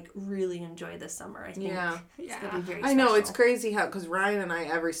just like really enjoy this summer. I think it's going to be very special. I know, it's crazy how, because Ryan and I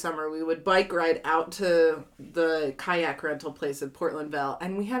every summer we would bike ride out to the kayak rental place in Portlandville,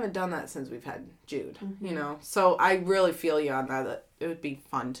 and we haven't done that since we've had Jude, mm-hmm. So I really feel you on that it would be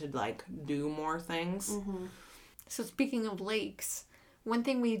fun to like do more things. Mm-hmm. So speaking of lakes, one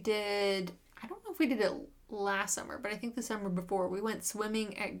thing we did, I don't know if we did it last summer, but I think the summer before, we went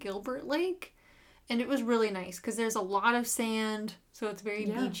swimming at Gilbert Lake, and it was really nice because there's a lot of sand, so it's very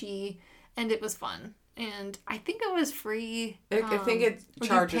beachy, and it was fun. And I think it was free. I think it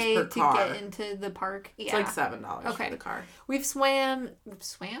charges per car to get into the park. Yeah. It's like $7 for the car. We've swimmed.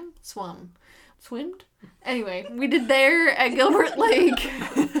 Anyway, we did there at Gilbert Lake,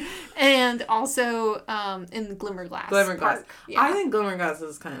 and also in Glimmerglass. Park. Yeah. I think Glimmerglass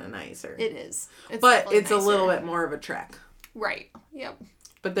is kind of nicer. It is, but it's nicer. A little bit more of a trek. Right. Yep.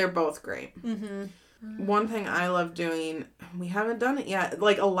 But they're both great. Mm-hmm. One thing I love doing, we haven't done it yet.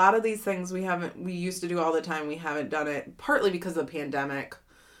 Like a lot of these things we used to do all the time. We haven't done it partly because of the pandemic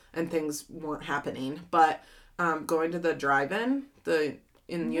and things weren't happening. But going to the drive-in,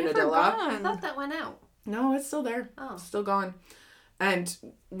 in Unadilla. I thought that went out. No, it's still there. Oh. It's still gone. And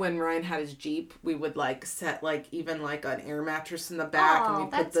when Ryan had his Jeep, we would like set like even like an air mattress in the back, and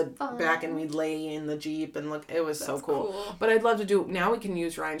we'd put the back and we'd lay in the Jeep, and look, it was so cool. But I'd love to do, now we can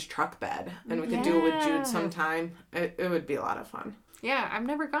use Ryan's truck bed, and we could do it with Jude sometime. It would be a lot of fun. Yeah, I've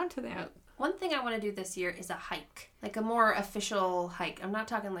never gone to that. One thing I want to do this year is a hike. Like a more official hike. I'm not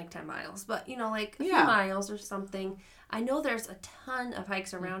talking like 10 miles, but like a few miles or something. I know there's a ton of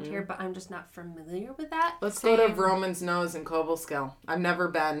hikes around here, but I'm just not familiar with that. Let's go to Vroman's Nose in Cobleskill. I've never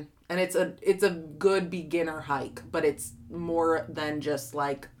been, and it's a good beginner hike, but it's more than just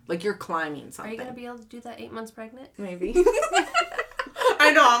like you're climbing something. Are you gonna be able to do that 8 months pregnant? Maybe.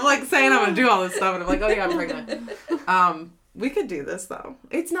 I know. I'm like saying I'm gonna do all this stuff, and I'm like, oh yeah, I'm pregnant. We could do this though.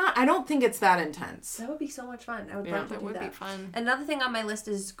 It's not. I don't think it's that intense. That would be so much fun. I would love to do that. That would be fun. Another thing on my list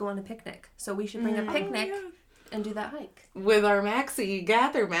is go on a picnic. So we should bring a picnic. And do that hike. With our Maxi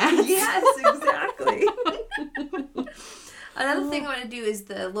Gather mats. Yes, exactly. Another thing I want to do is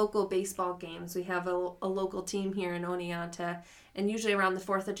the local baseball games. We have a local team here in Oneonta, and usually around the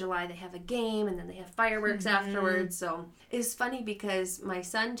 4th of July they have a game, and then they have fireworks afterwards. So it's funny because my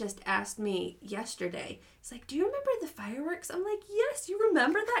son just asked me yesterday, he's like, do you remember the fireworks? I'm like, yes, you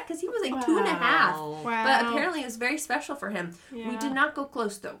remember that? Because he was like 2.5. Wow. But apparently it was very special for him. Yeah. We did not go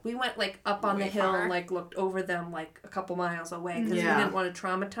close though. We went like up on the hill and like looked over them like a couple miles away because we didn't want to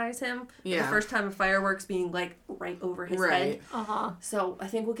traumatize him. The first time of fireworks being like right over his head. Uh-huh. So I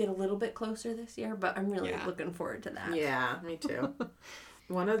think we'll get a little bit closer this year, but I'm really looking forward to that. Yeah, me too.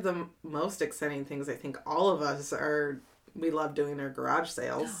 One of the most exciting things I think all of us we love doing our garage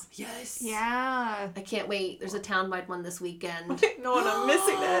sales. Yes. Yeah. I can't wait. There's a town-wide one this weekend. No, and I'm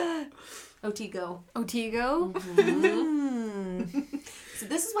missing it. Otigo. Mm-hmm. So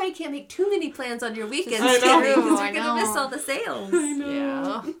this is why you can't make too many plans on your weekends. I know. Because you're going to miss all the sales. I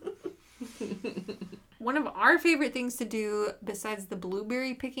know. Yeah. One of our favorite things to do, besides the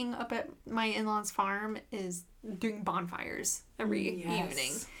blueberry picking up at my in-laws' farm, is doing bonfires every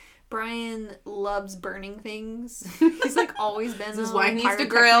evening. Brian loves burning things. He's like always been. This is why he needs to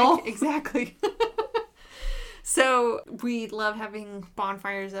grill. Exactly. So we love having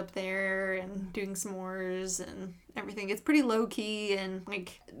bonfires up there and doing s'mores and everything. It's pretty low key, and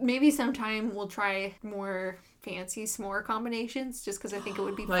like maybe sometime we'll try more fancy s'more combinations just because I think it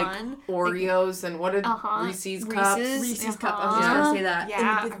would be like fun. Oreos and what did Reese's cups? Reese's cup. I was just going to say that.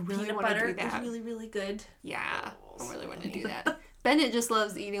 Yeah, and I really peanut want to butter do that. It's really, really good. Yeah, I really want to do that. Bennett just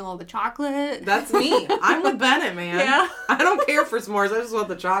loves eating all the chocolate. That's me. I'm with Bennett, man. Yeah. I don't care for s'mores. I just want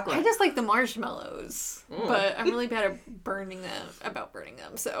the chocolate. I just like the marshmallows. But I'm really bad at burning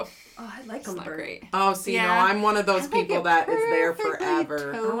them, so. Oh, I like them not great. Oh, see, no, I'm one of those people that is there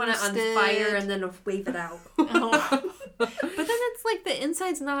forever. I want it on fire and then wave it out. Oh. But then it's like the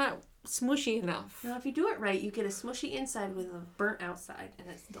inside's not smushy enough. Now, if you do it right, you get a smushy inside with a burnt outside, and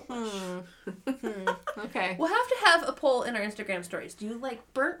it's delicious. Okay. We'll have to have a poll in our Instagram stories. Do you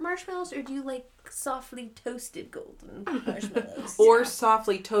like burnt marshmallows, or do you like softly toasted golden marshmallows? Or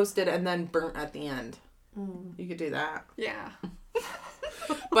softly toasted and then burnt at the end. You could do that. Yeah.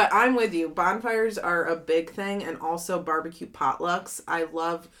 But I'm with you. Bonfires are a big thing, and also barbecue potlucks. I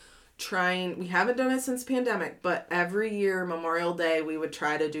love trying. We haven't done it since pandemic, but every year Memorial Day we would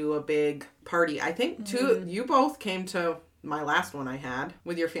try to do a big party. I think you both came to my last one I had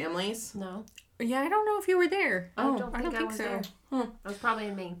with your families. No. Yeah, I don't know if you were there. I don't think so. There. I was probably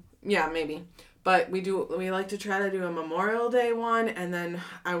in Maine. Yeah, maybe. But we like to try to do a Memorial Day one, and then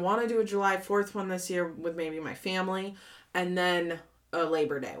I want to do a July 4th one this year with maybe my family, and then a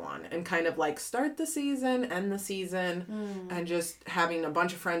Labor Day one, and kind of like start the season, end the season, and just having a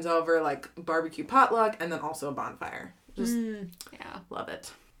bunch of friends over, like barbecue potluck, and then also a bonfire. Just love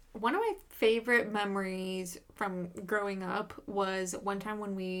it. One of my favorite memories from growing up was one time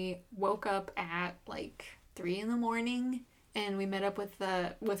when we woke up at like 3 a.m. and we met up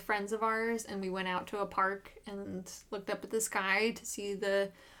with friends of ours, and we went out to a park and looked up at the sky to see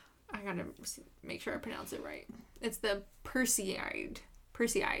I gotta make sure I pronounce it right. It's the Perseid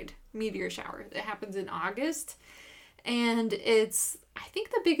meteor shower that happens in August. And it's, I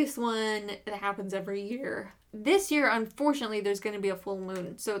think, the biggest one that happens every year. This year, unfortunately, there's going to be a full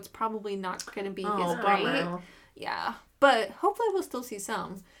moon, so it's probably not going to be as bright. Yeah, but hopefully we'll still see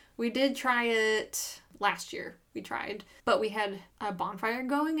some. We did try it last year. We tried, but we had a bonfire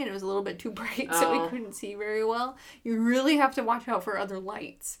going, and it was a little bit too bright, so we couldn't see very well. You really have to watch out for other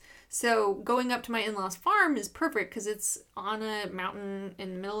lights. So going up to my in-laws' farm is perfect because it's on a mountain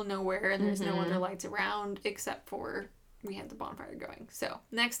in the middle of nowhere, and there's no other lights around except for we had the bonfire going. So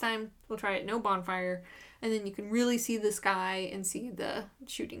next time we'll try it, no bonfire, and then you can really see the sky and see the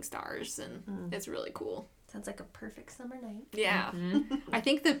shooting stars, and it's really cool. Sounds like a perfect summer night. Yeah. I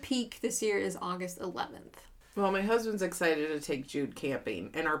think the peak this year is August 11th. Well, my husband's excited to take Jude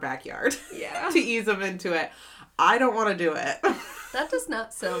camping in our backyard. Yeah. To ease him into it. I don't want to do it. That does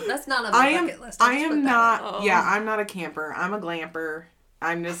not sound... That's not on my bucket list. I am not... Yeah, I'm not a camper. I'm a glamper.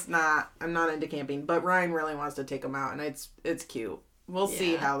 I'm not into camping. But Ryan really wants to take him out, and it's cute. We'll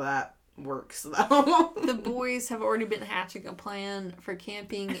see how that works, though. The boys have already been hatching a plan for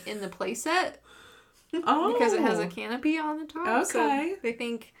camping in the playset. Oh. Because it has a canopy on the top. Okay. So they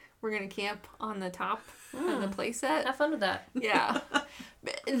think we're going to camp on the top of the playset. Have fun with that. Yeah.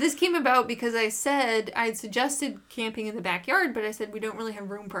 This came about because I had suggested camping in the backyard, but I said we don't really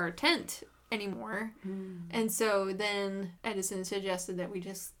have room for our tent anymore. And so then Edison suggested that we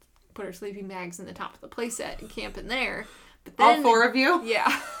just put our sleeping bags in the top of the playset and camp in there. But then, all 4 of you?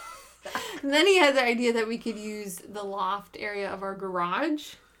 Yeah. And then he had the idea that we could use the loft area of our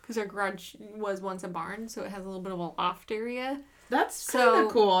garage, because our garage was once a barn, so it has a little bit of a loft area. That's kind of a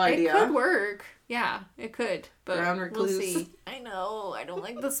cool idea. It could work. Yeah, it could. But ground recluse. We'll see. I know. I don't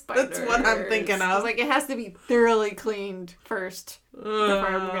like the spiders. That's what I'm thinking of. I was like, it has to be thoroughly cleaned first.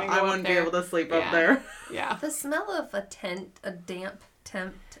 I wouldn't be able to sleep up there. Yeah. The smell of a damp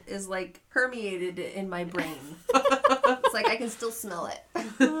tent is like permeated in my brain. It's like I can still smell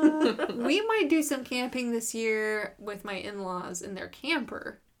it. We might do some camping this year with my in-laws in their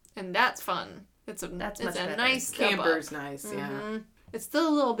camper, and that's fun. It's a nice camper's nice, yeah. It's still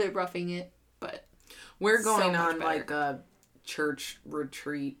a little bit roughing it, but we're going on like a church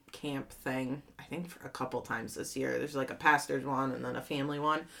retreat camp thing. I think for a couple times this year. There's like a pastor's one and then a family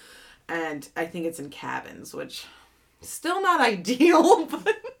one, and I think it's in cabins, which still not ideal,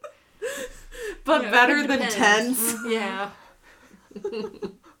 but better than tents. Yeah.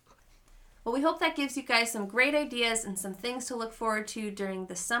 Well, we hope that gives you guys some great ideas and some things to look forward to during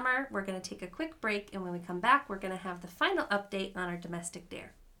the summer. We're going to take a quick break, and when we come back, we're going to have the final update on our domestic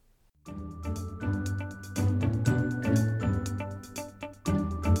dare.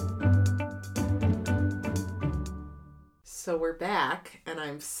 So we're back, and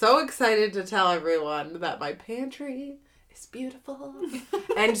I'm so excited to tell everyone that my pantry is beautiful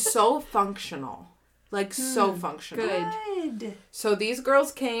and so functional. Like, so functional. Good. So these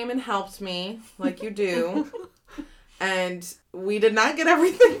girls came and helped me, like you do. And we did not get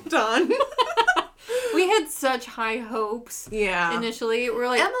everything done. We had such high hopes. Yeah. Initially, we're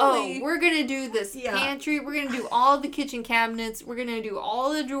like, Emily, we're going to do this pantry. We're going to do all the kitchen cabinets. We're going to do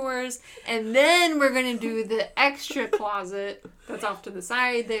all the drawers. And then we're going to do the extra closet that's off to the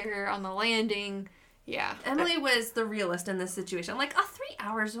side there on the landing. Yeah. Emily was the realist in this situation. I'm like, 3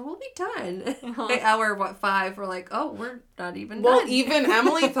 hours and we'll be done. Hour 5, we're like, we're not even done. Well, even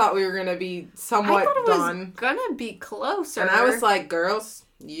Emily thought we were going to be somewhat done. I thought it was going to be closer. And I was like, girls,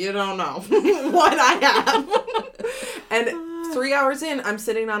 you don't know what I have. And 3 hours in, I'm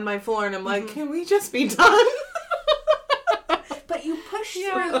sitting on my floor and I'm like, can we just be done? But you pushed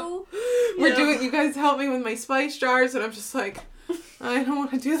through. We're doing, you guys help me with my spice jars, and I'm just like, I don't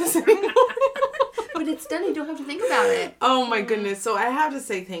want to do this anymore. But it's done. You don't have to think about it. Oh my goodness. So I have to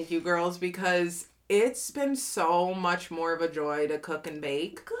say thank you, girls, because it's been so much more of a joy to cook and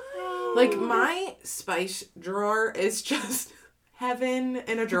bake. Good. Like, my spice drawer is just heaven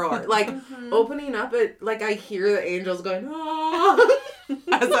in a drawer. Like, opening up it, like, I hear the angels going,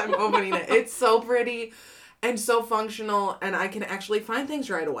 as I'm opening it. It's so pretty. and so functional, and I can actually find things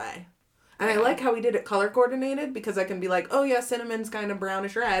right away. And I like how we did it color coordinated, because I can be like, oh yeah, cinnamon's kind of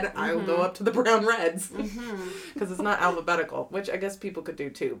brownish red. I will go up to the brown reds. Because it's not alphabetical, which I guess people could do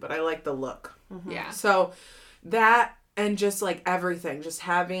too, but I like the look. Yeah. So that, and just like everything, just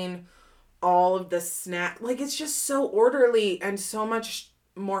having all of the snack, like it's just so orderly and so much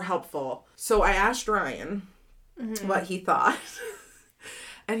more helpful. So I asked Ryan what he thought.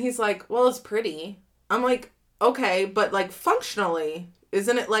 And he's like, well, it's pretty. I'm like, okay, but like functionally,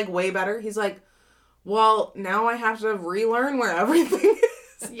 isn't it like way better? He's like, well, now I have to relearn where everything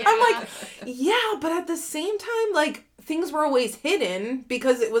is. Yeah. I'm like, yeah, but at the same time, like things were always hidden,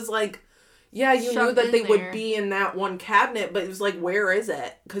 because it was like, yeah, you knew that they would be in that one cabinet, but it was like, where is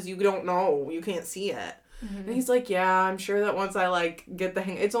it? Because you don't know. You can't see it. And he's like, yeah, I'm sure that once I like get the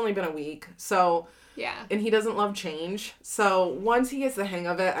hang, it's only been a week. So, yeah. And he doesn't love change. So once he gets the hang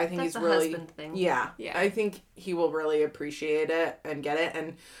of it, I think he's really, husband thing. Yeah. I think he will really appreciate it and get it.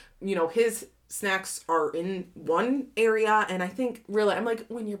 And, you know, his snacks are in one area. And I think really, I'm like,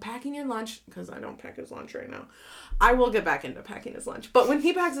 when you're packing your lunch, because I don't pack his lunch right now. I will get back into packing his lunch. But when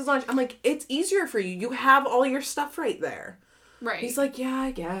he packs his lunch, I'm like, it's easier for you. You have all your stuff right there. Right. He's like, yeah, I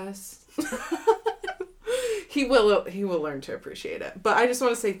guess. He will learn to appreciate it. But I just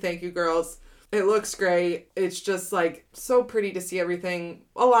want to say thank you, girls. It looks great. It's just like so pretty to see everything.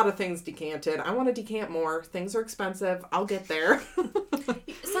 A lot of things decanted. I want to decant more. Things are expensive. I'll get there.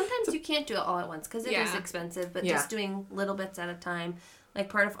 Sometimes you can't do it all at once because it is expensive, but just doing little bits at a time. Like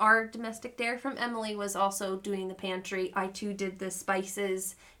part of our domestic dare from Emily was also doing the pantry. I too did the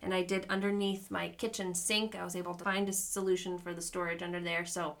spices, and I did underneath my kitchen sink. I was able to find a solution for the storage under there.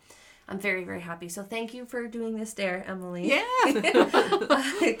 So I'm very, very happy. So thank you for doing this dare, Emily. Yeah.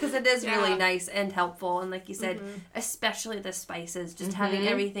 Because it is really nice and helpful. And like you said, especially the spices, just having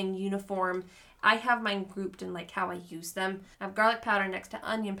everything uniform. I have mine grouped in like how I use them. I have garlic powder next to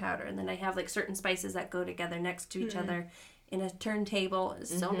onion powder. And then I have like certain spices that go together next to each other in a turntable.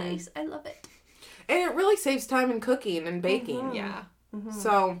 It's so nice. I love it. And it really saves time in cooking and baking. Yeah.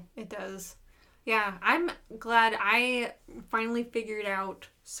 So. It does. Yeah. I'm glad I finally figured out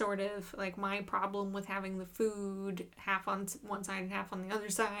sort of like my problem with having the food half on one side and half on the other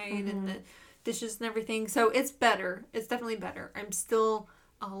side and the dishes and everything. So it's better. It's definitely better. I'm still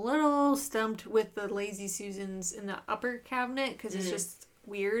a little stumped with the Lazy Susans in the upper cabinet because it's just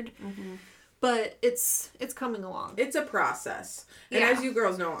weird. But it's coming along. It's a process. And as you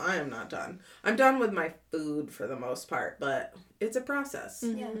girls know, I am not done. I'm done with my food for the most part, but it's a process.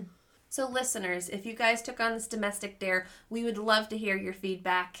 Yeah. So listeners, if you guys took on this domestic dare, we would love to hear your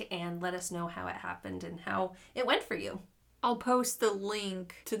feedback and let us know how it happened and how it went for you. I'll post the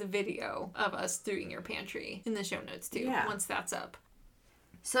link to the video of us doing your pantry in the show notes too, once that's up.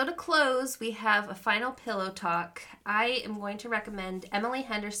 So to close, we have a final pillow talk. I am going to recommend Emily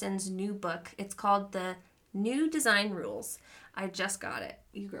Henderson's new book. It's called The New Design Rules. I just got it.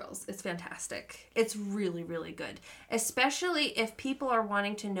 You girls, it's fantastic. It's really, really good. Especially if people are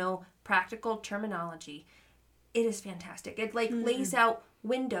wanting to know practical terminology. It is fantastic. It lays out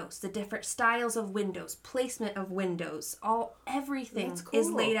windows, the different styles of windows, placement of windows, everything is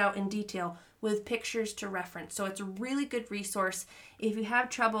laid out in detail with pictures to reference. So it's a really good resource. If you have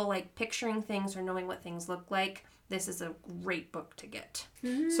trouble like picturing things or knowing what things look like, this is a great book to get.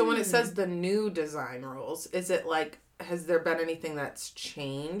 So when it says the new design rules, is it like, has there been anything that's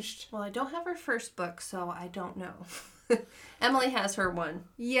changed? Well, I don't have her first book, so I don't know. Emily has her one.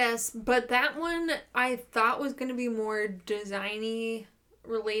 Yes, but that one I thought was going to be more designy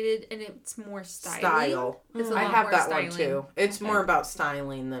related, and it's more style. I have that one too. It's more about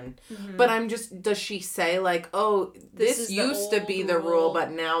styling than. But I'm just. Does she say like, oh, this used to be the rule,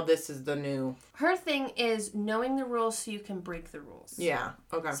 but now this is the new? Her thing is knowing the rules so you can break the rules. Yeah.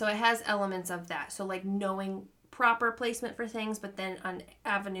 Okay. So it has elements of that. So like knowing proper placement for things, but then on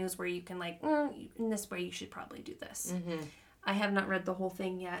avenues where you can like, in this way you should probably do this. I have not read the whole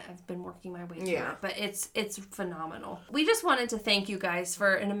thing yet. I've been working my way through it, but it's phenomenal. We just wanted to thank you guys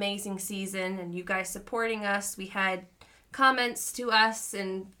for an amazing season and you guys supporting us. We had comments to us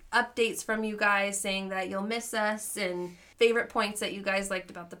and updates from you guys saying that you'll miss us and favorite points that you guys liked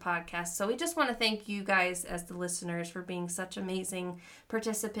about the podcast. So we just want to thank you guys as the listeners for being such amazing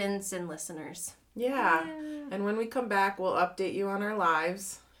participants and listeners. Yeah. And when we come back, we'll update you on our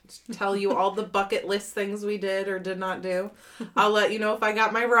lives. Tell you all the bucket list things we did or did not do. I'll let you know if I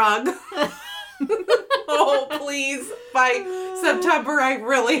got my rug. Oh, please. By September, I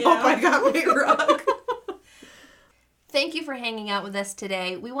really hope I got my rug. Thank you for hanging out with us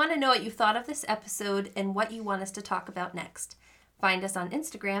today. We want to know what you thought of this episode and what you want us to talk about next. Find us on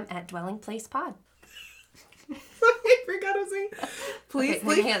Instagram at DwellingPlacePod. I forgot to sing. Please okay,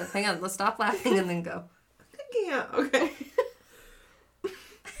 leave. Hang on. Let's stop laughing and then go. I can't. Okay.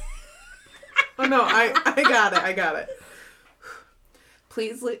 Oh no, I got it.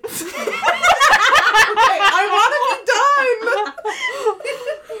 Please leave. I want to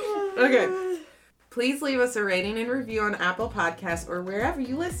be done. Okay. Please leave us a rating and review on Apple Podcasts or wherever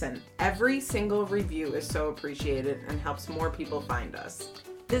you listen. Every single review is so appreciated and helps more people find us.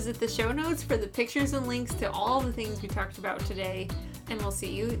 Visit the show notes for the pictures and links to all the things we talked about today. And we'll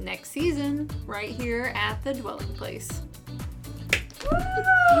see you next season right here at The Dwelling Place.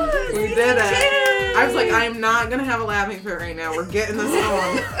 We did it. I was like, I am not going to have a laughing fit right now. We're getting this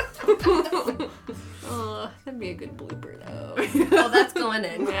going. That'd be a good blooper, though. Oh, that's going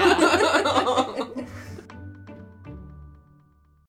in. Yeah.